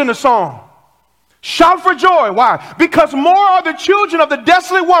 Burst into song. Shout for joy. Why? Because more are the children of the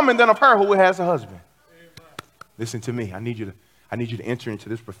desolate woman than of her who has a husband. Amen. Listen to me. I need you to enter into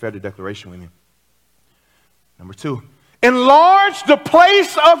this prophetic declaration with me. Number 2. Enlarge the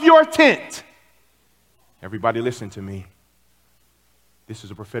place of your tent. Everybody listen to me. This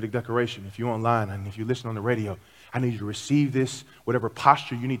is a prophetic declaration. If you're online and if you listen on the radio, I need you to receive this, whatever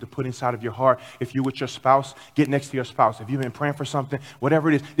posture you need to put inside of your heart. If you're with your spouse, get next to your spouse. If you've been praying for something, whatever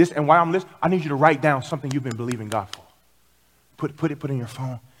it is. And while I'm listening, I need you to write down something you've been believing God for. Put it in your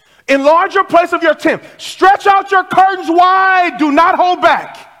phone. Enlarge your place of your tent. Stretch out your curtains wide. Do not hold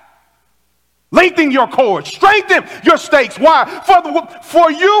back. Lengthen your cords. Strengthen your stakes. Why?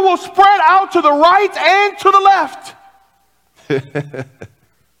 For you will spread out to the right and to the left.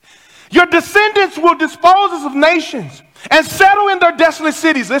 Your descendants will dispose of nations and settle in their desolate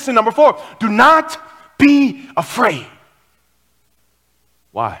cities. Listen, number 4, do not be afraid.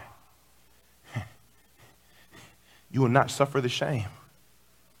 Why? You will not suffer the shame.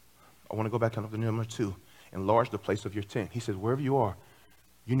 I want to go back to number 2. Enlarge the place of your tent. He says, wherever you are,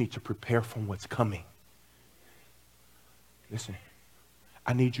 you need to prepare for what's coming. Listen,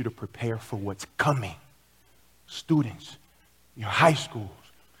 I need you to prepare for what's coming. Students, your high schools,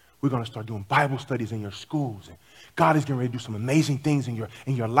 we're going to start doing Bible studies in your schools. And God is getting ready to do some amazing things in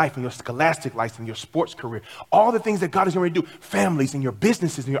your life, in your scholastic life, in your sports career. All the things that God is getting ready to do, families, in your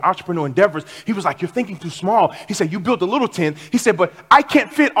businesses, in your entrepreneurial endeavors. He was like, you're thinking too small. He said, you built a little tent. He said, but I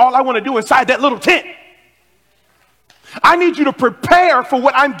can't fit all I want to do inside that little tent. I need you to prepare for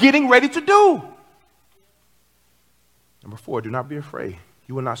what I'm getting ready to do. Number 4, do not be afraid.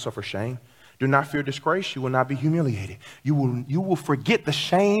 You will not suffer shame. Do not fear disgrace. You will not be humiliated. You will forget the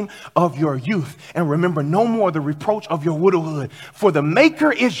shame of your youth and remember no more the reproach of your widowhood. For the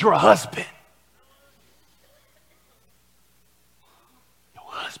Maker is your husband. Your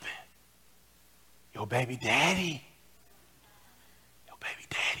husband. Your baby daddy. Your baby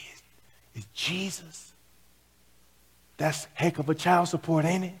daddy is Jesus. That's heck of a child support,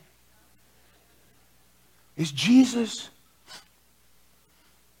 ain't it? It's Jesus.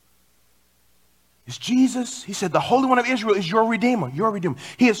 It's Jesus. He said, the Holy One of Israel is your Redeemer. Your Redeemer.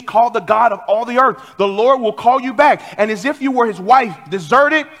 He is called the God of all the earth. The Lord will call you back. And as if you were his wife,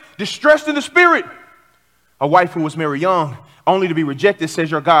 deserted, distressed in the spirit. A wife who was married young, only to be rejected,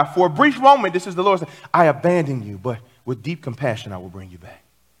 says your God. For a brief moment, this is the Lord saying, I abandoned you, but with deep compassion I will bring you back.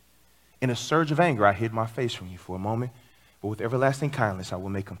 In a surge of anger, I hid my face from you for a moment, but with everlasting kindness I will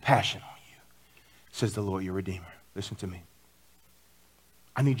make compassion on you, says the Lord, your Redeemer. Listen to me.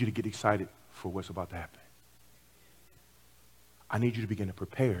 I need you to get excited for what's about to happen. I need you to begin to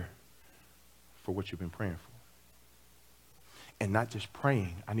prepare for what you've been praying for. And not just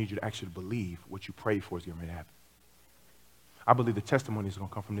praying, I need you to actually believe what you prayed for is going to happen. I believe the testimonies that are going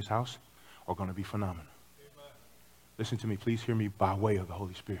to come from this house are going to be phenomenal. Amen. Listen to me, please hear me by way of the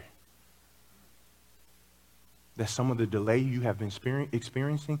Holy Spirit. That some of the delay you have been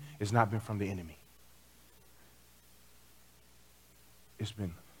experiencing has not been from the enemy. It's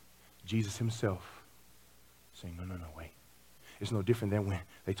been Jesus himself saying, no, wait. It's no different than when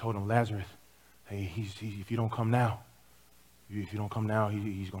they told him, Lazarus, hey, if you don't come now,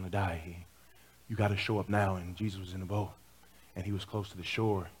 he's going to die. You got to show up now. And Jesus was in the boat, and he was close to the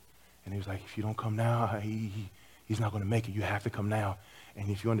shore. And he was like, if you don't come now, he's not going to make it. You have to come now. And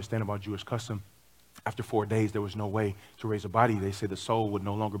if you understand about Jewish custom, after 4 days, there was no way to raise a body. They said the soul would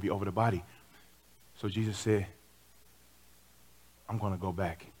no longer be over the body. So Jesus said, I'm going to go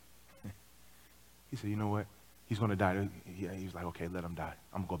back. He said, you know what? He's going to die. He was like, okay, let him die.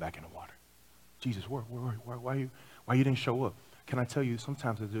 I'm going to go back in the water. Jesus, why you didn't show up? Can I tell you,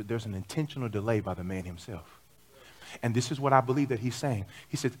 sometimes there's an intentional delay by the man himself. And this is what I believe that he's saying.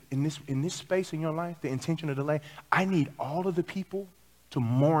 He said, in this space in your life, the intentional delay, I need all of the people to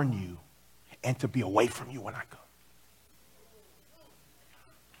mourn you and to be away from you when I come.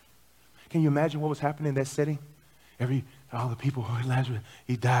 Can you imagine what was happening in that setting? All the people, oh, Lazarus,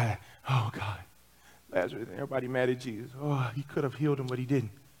 he died. Oh, God. Lazarus, everybody mad at Jesus. Oh, he could have healed him, but he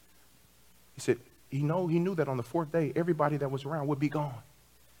didn't. He said, he knew that on the 4th day, everybody that was around would be gone.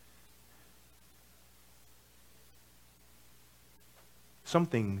 Some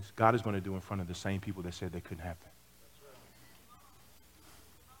things God is going to do in front of the same people that said they couldn't happen.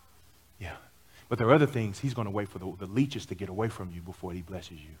 Yeah. But there are other things he's going to wait for the leeches to get away from you before he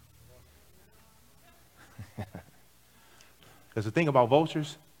blesses you. Because the thing about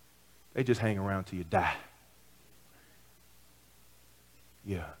vultures, they just hang around till you die.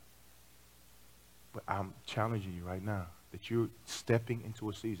 Yeah. But I'm challenging you right now that you're stepping into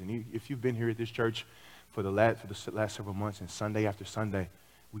a season. If you've been here at this church for the last several months and Sunday after Sunday,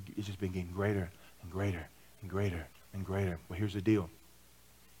 it's just been getting greater and greater and greater and greater. But here's the deal.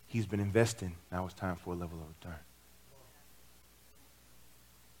 He's been investing. Now it's time for a level of return.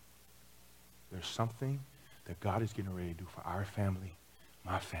 There's something that God is getting ready to do for our family,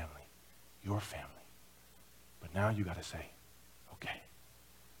 my family, your family. But now you got to say, okay,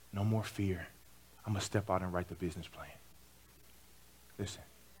 no more fear. I'm going to step out and write the business plan. Listen,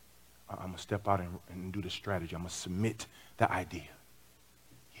 I'm going to step out and do the strategy. I'm going to submit the idea.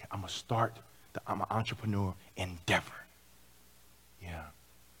 Yeah, I'm going to start I'm an entrepreneur endeavor. Yeah.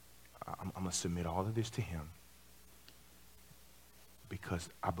 I'm going to submit all of this to him because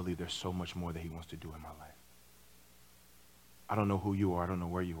I believe there's so much more that he wants to do in my life. I don't know who you are. I don't know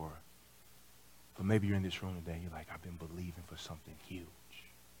where you are. But maybe you're in this room today and you're like, I've been believing for something huge.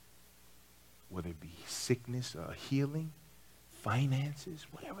 Whether it be sickness, healing, finances,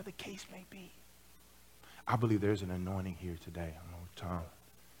 whatever the case may be. I believe there's an anointing here today. I don't know, Tom.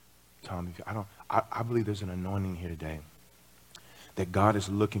 Tom, I believe there's an anointing here today that God is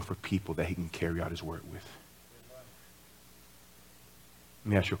looking for people that he can carry out his word with.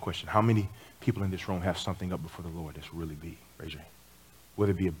 Let me ask you a question. How many people in this room have something up before the Lord that's really big? Raise your hand.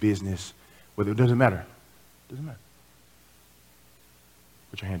 Whether it be a business, it doesn't matter. It doesn't matter.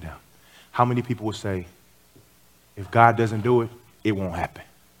 Put your hand down. How many people would say, if God doesn't do it, it won't happen?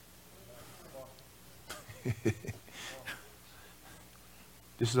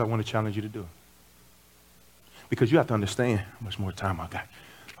 This is what I want to challenge you to do. Because you have to understand how much more time I got.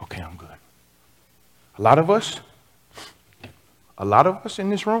 Okay, I'm good. A lot of us in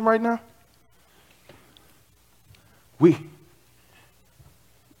this room right now, we're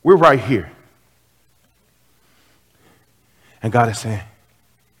right here. And God is saying,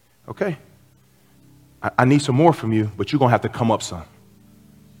 okay, I need some more from you, but you're going to have to come up some.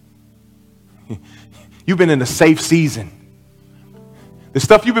 You've been in a safe season. The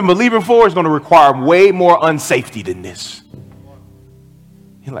stuff you've been believing for is going to require way more unsafety than this.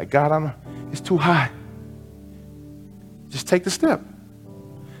 You're like, God, it's too high. Just take the step.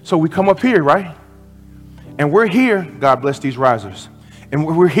 So we come up here, right? And we're here. God bless these risers. And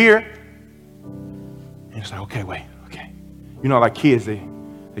we're here. And it's like, okay, wait, okay. You know, like kids, they're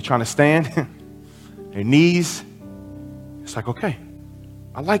trying to stand. Their knees. It's like, okay,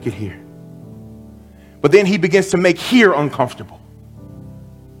 I like it here. But then he begins to make here uncomfortable.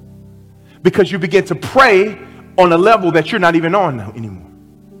 Because you begin to pray on a level that you're not even on now anymore.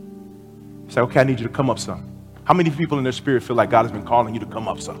 Say, okay, I need you to come up some. How many people in their spirit feel like God has been calling you to come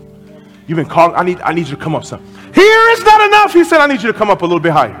up some? You've been calling, I need you to come up some. Here is not enough. He said, I need you to come up a little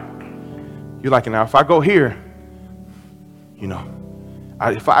bit higher. You're like, now if I go here, you know,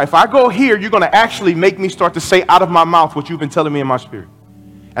 if I go here, you're going to actually make me start to say out of my mouth what you've been telling me in my spirit.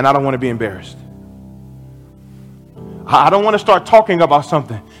 And I don't want to be embarrassed. I don't want to start talking about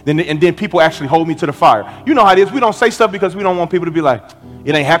something and then people actually hold me to the fire. You know how it is. We don't say stuff because we don't want people to be like,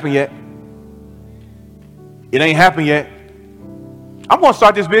 it ain't happened yet. It ain't happened yet. I'm going to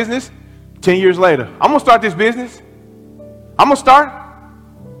start this business 10 years later. I'm going to start this business. I'm going to start.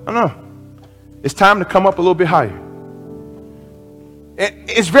 I don't know. It's time to come up a little bit higher.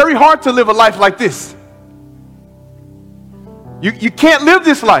 It's very hard to live a life like this. You can't live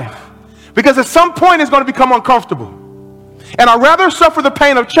this life because at some point it's going to become uncomfortable. And I'd rather suffer the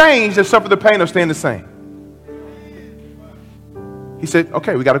pain of change than suffer the pain of staying the same. He said,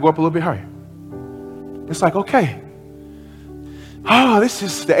 okay, we got to go up a little bit higher. It's like, okay. Oh,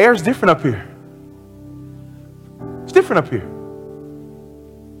 the air's different up here. It's different up here.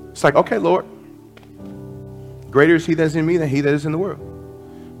 It's like, okay, Lord. Greater is he that is in me than he that is in the world.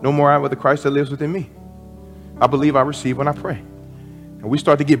 No more I, but the Christ that lives within me. I believe I receive when I pray. And we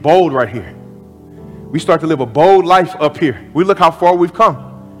start to get bold right here. We start to live a bold life up here. We look how far we've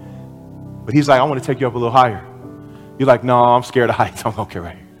come. But he's like, I want to take you up a little higher. You're like, no, I'm scared of heights. I'm okay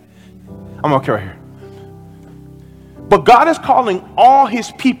right here. I'm okay right here. But God is calling all his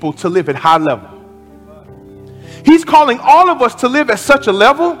people to live at high level. He's calling all of us to live at such a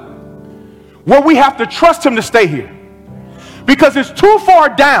level where we have to trust him to stay here. Because it's too far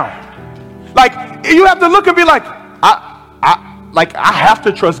down. Like, you have to look and be like, I have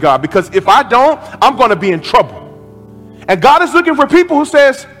to trust God, because if I don't, I'm going to be in trouble. And God is looking for people who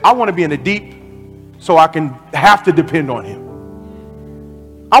says, I want to be in the deep so I can have to depend on him.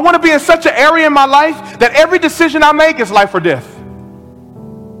 I want to be in such an area in my life that every decision I make is life or death.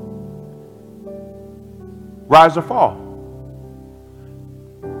 Rise or fall.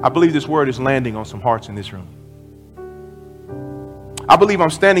 I believe this word is landing on some hearts in this room. I believe I'm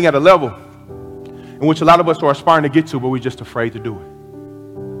standing at a level in which a lot of us are aspiring to get to, but we're just afraid to do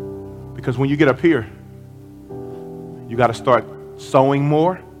it. Because when you get up here, you got to start sowing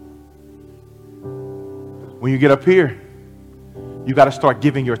more. When you get up here, you got to start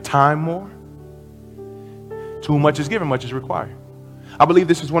giving your time more. Too much is given, much is required. I believe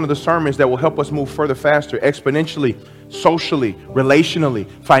this is one of the sermons that will help us move further, faster, exponentially, socially, relationally,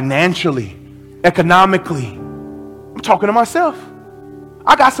 financially, economically. I'm talking to myself.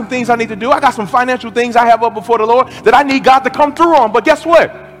 I got some things I need to do. I got some financial things I have up before the Lord that I need God to come through on. But guess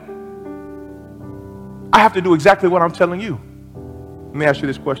what? I have to do exactly what I'm telling you. Let me ask you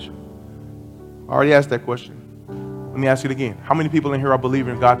this question. I already asked that question. Let me ask it again. How many people in here are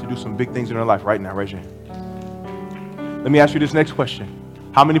believing in God to do some big things in their life right now? Raise your hand. Let me ask you this next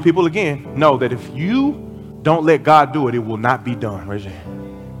question. How many people, again, know that if you don't let God do it, it will not be done? Raise your hand.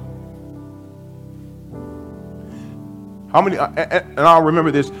 How many, and I'll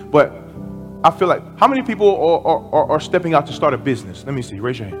remember this, but I feel like, how many people are stepping out to start a business? Let me see.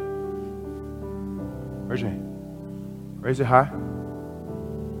 Raise your hand. Raise your hand. Raise it high.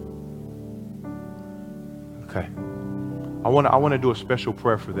 Okay. I want to do a special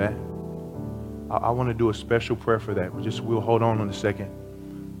prayer for that. I want to do a special prayer for that. We'll hold on a second.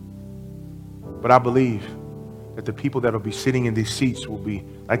 But I believe that the people that will be sitting in these seats will be,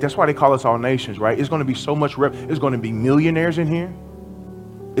 like, that's why they call us All Nations, right? It's going to be so much, it's going to be millionaires in here.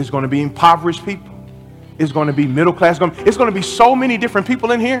 It's going to be impoverished people. It's going to be middle class. It's going to be so many different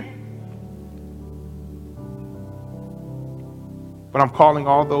people in here. But I'm calling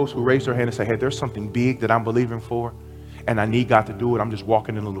all those who raise their hand and say, hey, there's something big that I'm believing for, and I need God to do it. I'm just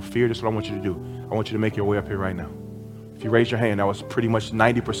walking in a little fear. This is what I want you to do. I want you to make your way up here right now. If you raise your hand, that was pretty much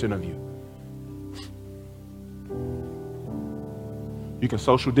 90% of you. You can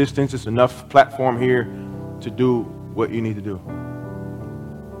social distance. It's enough platform here to do what you need to do.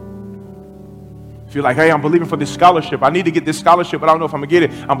 If you're like, hey, I'm believing for this scholarship. I need to get this scholarship, but I don't know if I'm going to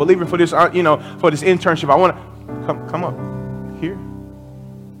get it. I'm believing for this, for this internship. I want to come up here.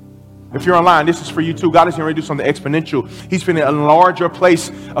 If you're online, this is for you too. God is going to do something exponential. He's going to enlarge your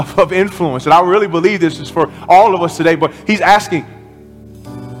place of influence. And I really believe this is for all of us today, but he's asking,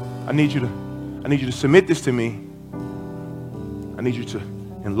 I need you to submit this to me. I need you to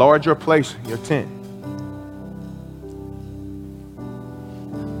enlarge your place, your tent.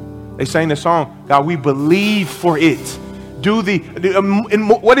 They sang the song, God, we believe for it. Do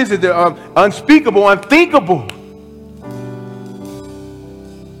what is it? The unspeakable, unthinkable.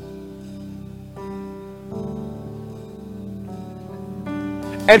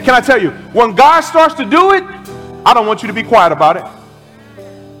 And can I tell you, when God starts to do it, I don't want you to be quiet about it.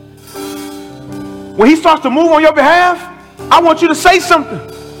 When he starts to move on your behalf, I want you to say something.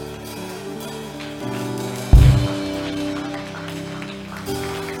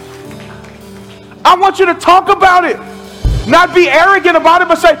 I want you to talk about it. Not be arrogant about it,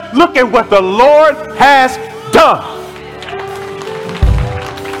 but say, look at what the Lord has done.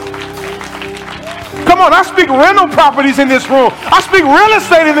 Come on, I speak rental properties in this room. I speak real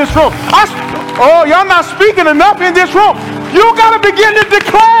estate in this room. Y'all not speaking enough in this room. You got to begin to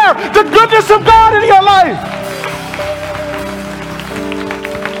declare the goodness of God in your life.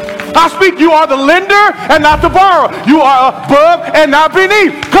 I speak, you are the lender and not the borrower. You are above and not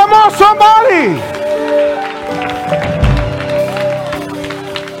beneath. Come on, somebody.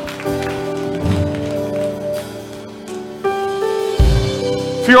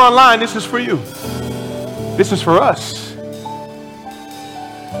 If you're online, this is for you. This is for us.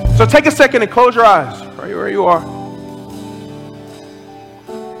 So take a second and close your eyes right where you are.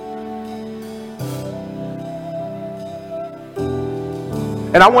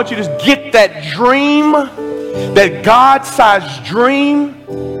 And I want you to get that dream, that God-sized dream,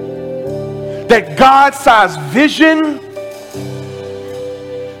 that God-sized vision,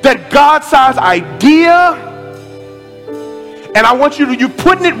 that God-sized idea. And I want you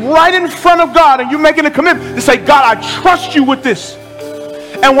putting it right in front of God, and you're making a commitment to say, God, I trust you with this.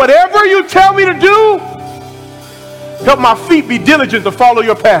 And whatever you tell me to do, help my feet be diligent to follow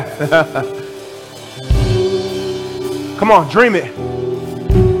your path. Come on, dream it.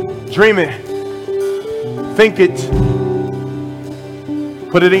 Dream it. Think it.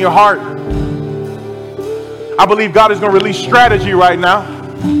 Put it in your heart. I believe God is going to release strategy right now.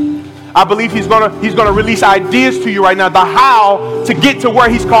 I believe he's going to release ideas to you right now, the how to get to where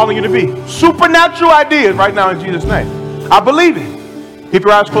he's calling you to be. Supernatural ideas right now in Jesus' name. I believe it. Keep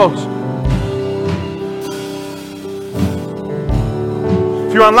your eyes closed.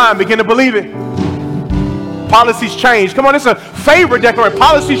 If you're online, begin to believe it. Policies change. Come on, it's a favor declaration.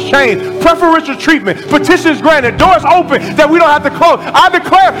 Policies change. Preferential treatment. Petitions granted. Doors open that we don't have to close. I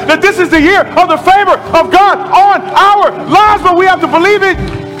declare that this is the year of the favor of God on our lives, but we have to believe it.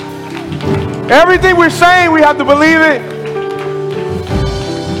 Everything we're saying, we have to believe it.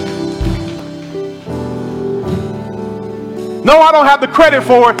 No, I don't have the credit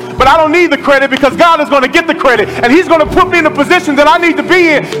for it, but I don't need the credit because God is going to get the credit, and he's going to put me in the position that I need to be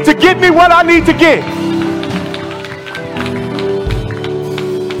in to get me what I need to get.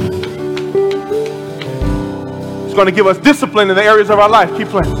 It's going to give us discipline in the areas of our life. Keep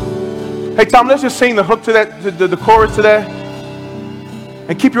playing. Hey, Tom, let's just sing the hook to that, the chorus to that,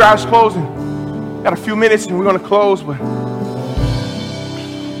 and keep your eyes closed. Got a few minutes and we're going to close, but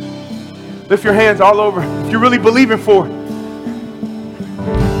lift your hands all over if you're really believing for it.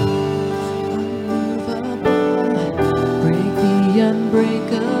 Break the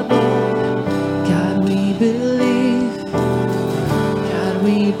unbreakable. God, we believe. God,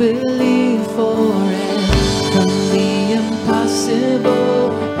 we believe for it. From the impossible,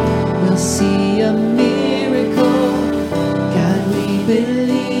 we'll see a miracle. God, we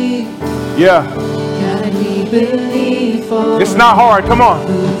believe. Yeah. Believe for it's not hard. Come on.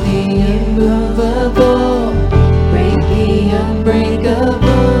 The immovable.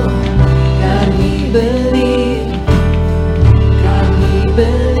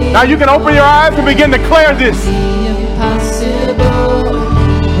 Now you can open your eyes and begin to declare this. The impossible,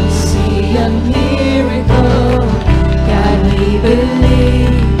 we'll see a miracle. God, we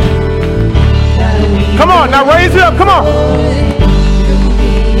believe. God, we Come on, now raise it up. Come on.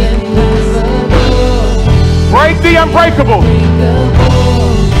 Break the unbreakable.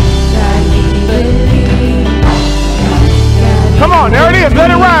 Come on, there it is. Let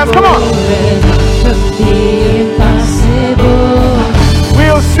it rise. Come on.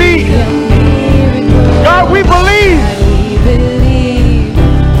 We'll see. God, we believe.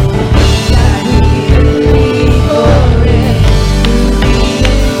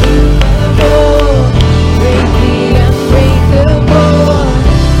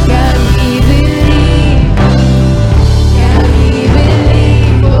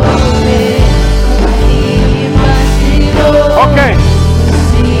 Okay.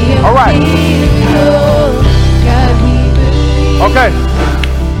 All right. Okay.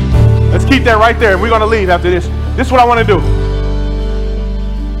 Let's keep that right there. We're going to leave after this. This is what I want to do.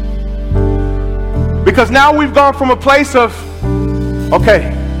 Because now we've gone from a place of,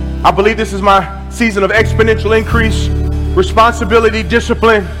 okay, I believe this is my season of exponential increase, responsibility,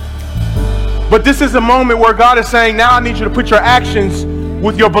 discipline. But this is a moment where God is saying, now I need you to put your actions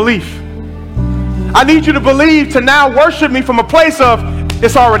with your belief. I need you to believe to now worship me from a place of,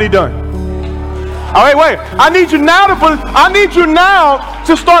 it's already done. Oh, wait. I need you now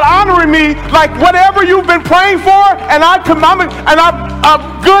to start honoring me like whatever you've been praying for, and I'm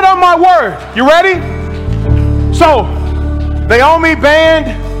good on my word. You ready? So, Naomi band,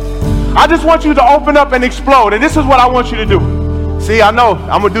 I just want you to open up and explode. And this is what I want you to do. See, I know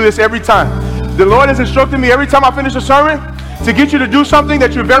I'm going to do this every time. The Lord has instructed me every time I finish a sermon to get you to do something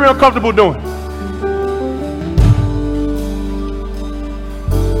that you're very uncomfortable doing.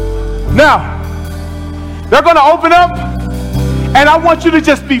 Now, they're going to open up, and I want you to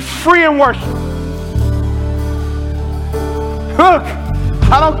just be free in worship. Look,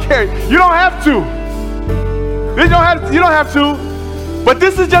 I don't care. You don't have to. You don't have to. But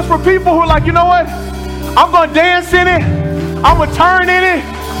this is just for people who are like, you know what? I'm going to dance in it. I'm going to turn in it.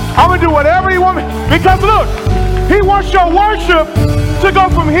 I'm going to do whatever he wants me. Because look, he wants your worship to go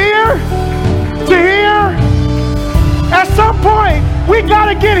from here to here. At some point, we got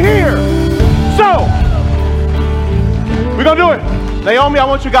to get here. So, we're going to do it. Naomi, I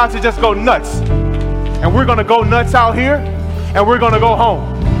want you guys to just go nuts. And we're going to go nuts out here, and we're going to go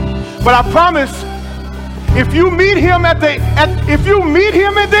home. But I promise, if you meet him in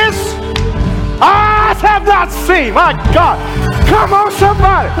this, eyes have not seen. My God. Come on,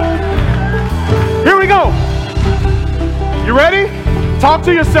 somebody. Here we go. You ready? Talk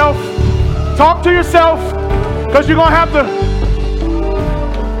to yourself. Talk to yourself. Because you're going to have to,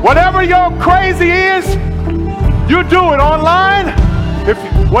 whatever your crazy is, you do it online.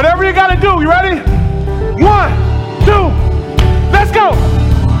 Whatever you got to do. You ready? 1, 2, let's go.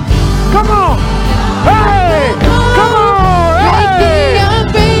 Come on. Hey, come on. Hey.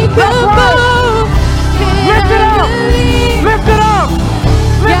 That's right. Lift it up. Lift it up.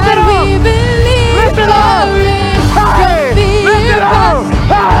 Lift it up. Lift it up. Hey, lift it up.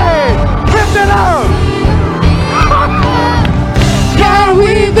 Hey, lift it up. God,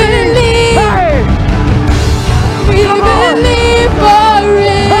 we believe. Hey. We believe for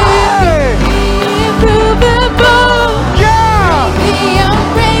it. Hey. Immovable. Yeah. The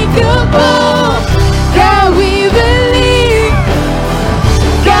unbreakable. God, we believe.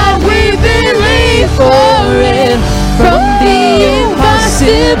 God, we believe for it. From the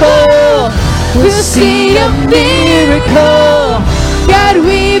impossible, we'll see a miracle. God,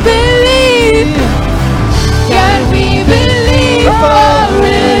 we believe. God, we believe for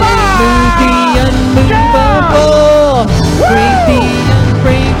it. Move the unmovable, break the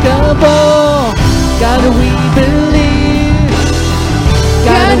unbreakable. God, we believe.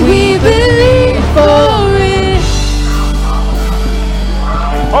 God, we believe for it.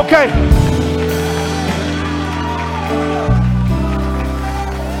 Okay.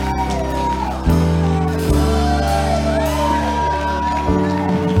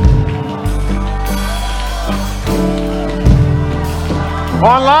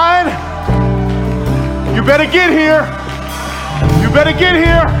 Online, you better get here. You better get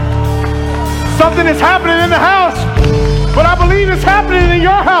here. Something is happening in the house, but I believe it's happening in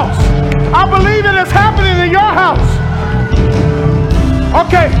your house. I believe it is happening in your house.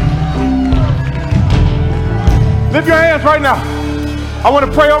 Okay. Lift your hands right now. I want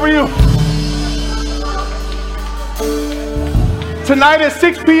to pray over you. Tonight at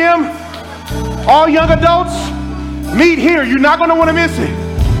 6 p.m., all young adults, meet here. You're not going to want to miss it.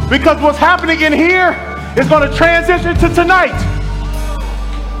 Because what's happening in here is going to transition to tonight.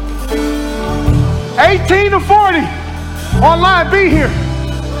 18 to 40 online, be here.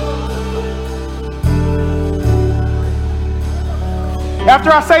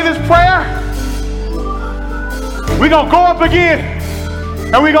 After I say this prayer, we're going to go up again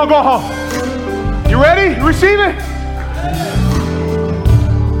and we're going to go home. You ready? You receive it?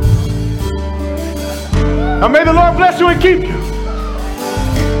 Now may the Lord bless you and keep you.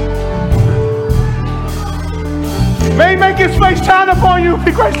 May He make His face shine upon you and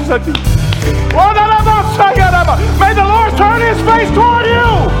be gracious unto you. May the Lord turn His face toward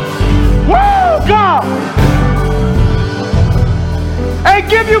you. Woo, God. And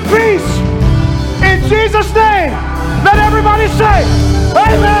give you peace. In Jesus' name. Let everybody say,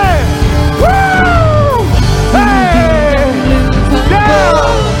 amen. Woo! Hey! Yeah!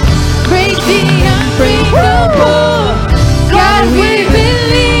 Break the unbreakable. God, we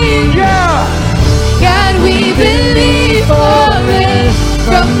believe. Yeah! God, we believe for it.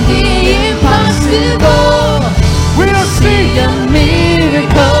 From the impossible, We'll see. a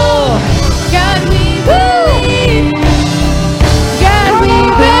miracle. God, we believe. God, we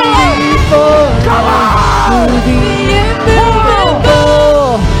believe for the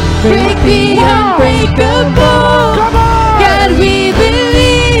immovable. Break the unbreakable. Come on! God, we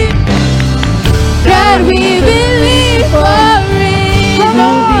believe. God, we believe for it. Come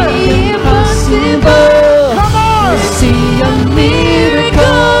on! The impossible. Come on! See a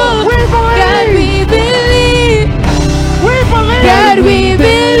miracle. We believe. God, we believe. We believe. God, we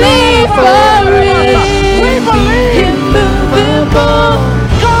believe for it. We believe. Immovable.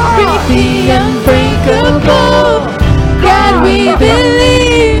 God. Break the unbreakable. God, we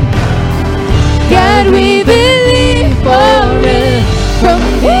believe. God, we believe for it. From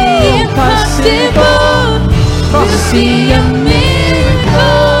the impossible, we'll see a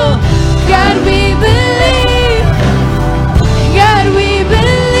miracle. God, we believe. God, we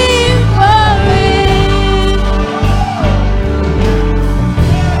believe for it.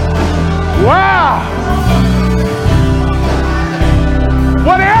 Wow!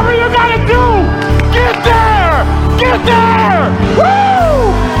 Whatever you gotta do, get there! Get there!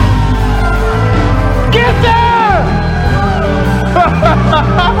 Woo! Get there!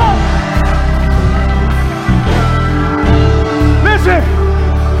 Listen,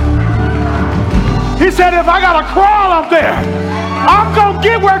 he said if I gotta crawl up there, I'm gonna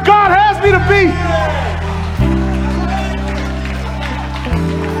get where God has me to be.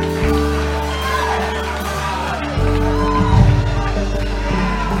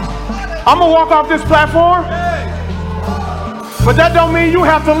 I'm gonna walk off this platform, but that don't mean you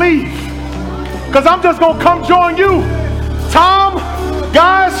have to leave, because I'm just gonna come join you. Tom,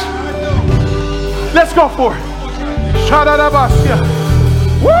 guys, let's go for it. Shadadabasia.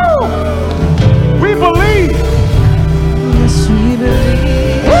 Woo! We believe. Yes, we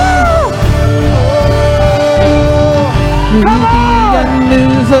believe. Woo! Come on!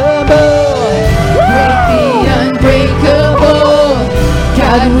 Unmovable, break the unbreakable.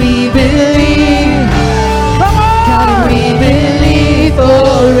 God, we believe. Come on! God, we believe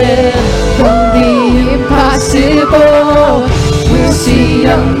for it. From the impossible, we'll see a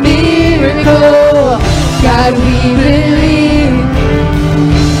miracle. God, we believe.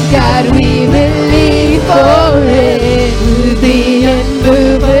 God, we believe for it. The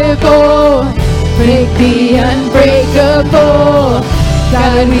unmovable, break the unbreakable.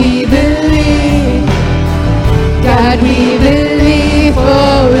 God, we believe. God, we believe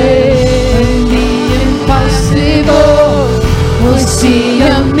for it. The impossible, we'll see a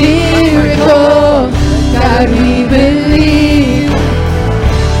miracle. God, we believe.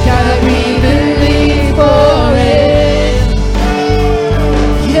 God, we believe for it.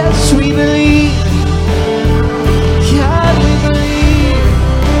 Yes, we believe. God, we believe.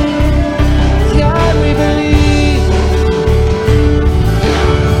 God, we believe.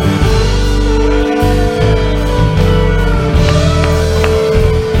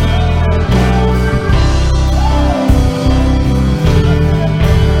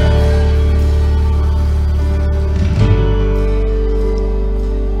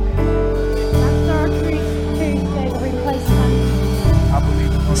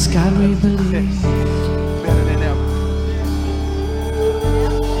 Yes, God, we believe. Better than ever.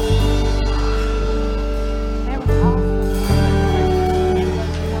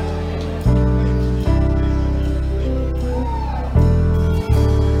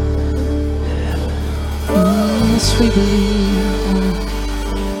 Yes, we believe.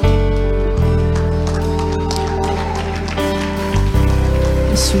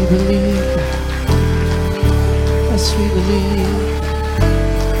 Yes, we believe. Yes, we believe.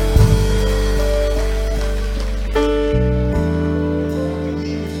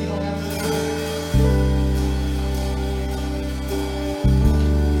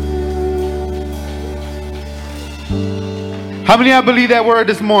 How many of y'all believe that word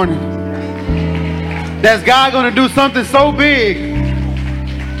this morning? That's God going to do something so big.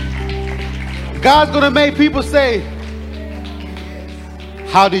 God's going to make people say,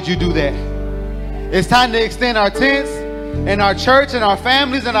 how did you do that? It's time to extend our tents in our church, in our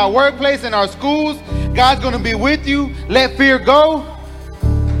families, in our workplace, in our schools. God's going to be with you. Let fear go.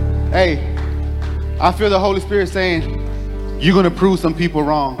 Hey, I feel the Holy Spirit saying, you're going to prove some people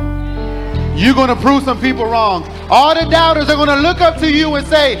wrong. You're going to prove some people wrong. All the doubters are going to look up to you and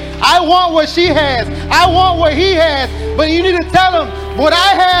say, I want what she has. I want what he has. But you need to tell them, what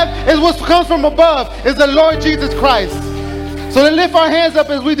I have is what comes from above, is the Lord Jesus Christ. So let's lift our hands up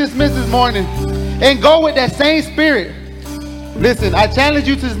as we dismiss this morning and go with that same spirit. Listen, I challenge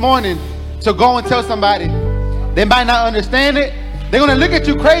you this morning to go and tell somebody. They might not understand it. They're going to look at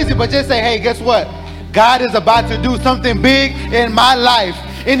you crazy, but just say, hey, guess what? God is about to do something big in my life.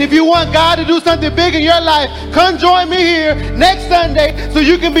 And if you want God to do something big in your life, come join me here next Sunday so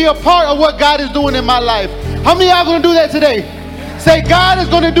you can be a part of what God is doing in my life. How many of y'all going to do that today? Say, God is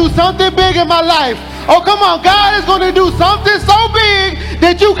going to do something big in my life. Oh, come on. God is going to do something so big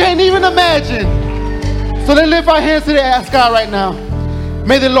that you can't even imagine. So let's lift our hands to the sky right now.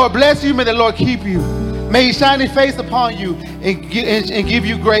 May the Lord bless you. May the Lord keep you. May he shine his face upon you and give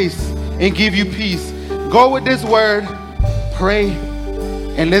you grace and give you peace. Go with this word. Pray.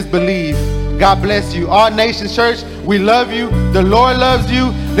 And let's believe. God bless you. All Nations Church, we love you. The Lord loves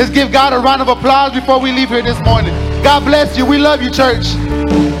you. Let's give God a round of applause before we leave here this morning. God bless you. We love you, church.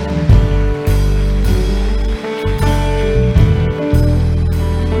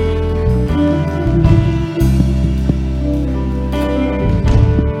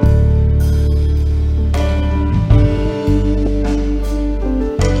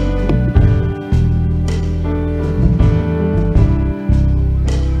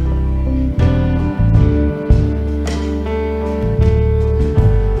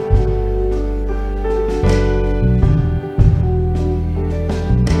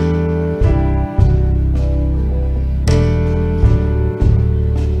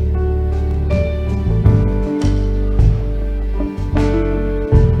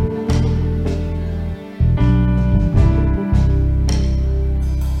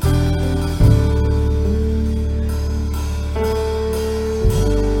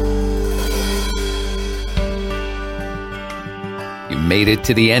 Made it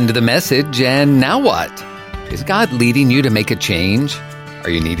to the end of the message, and now what? Is God leading you to make a change? Are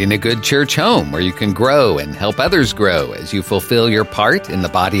you needing a good church home where you can grow and help others grow as you fulfill your part in the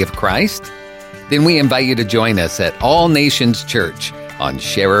body of Christ? Then we invite you to join us at All Nations Church on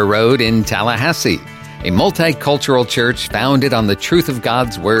Sharer Road in Tallahassee, a multicultural church founded on the truth of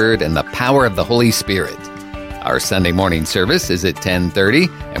God's Word and the power of the Holy Spirit. Our Sunday morning service is at 10:30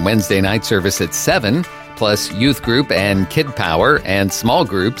 and Wednesday night service at 7, plus youth group and kid power and small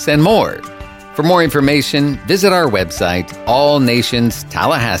groups and more. For more information, visit our website,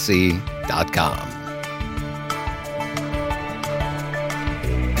 allnationstallahassee.com.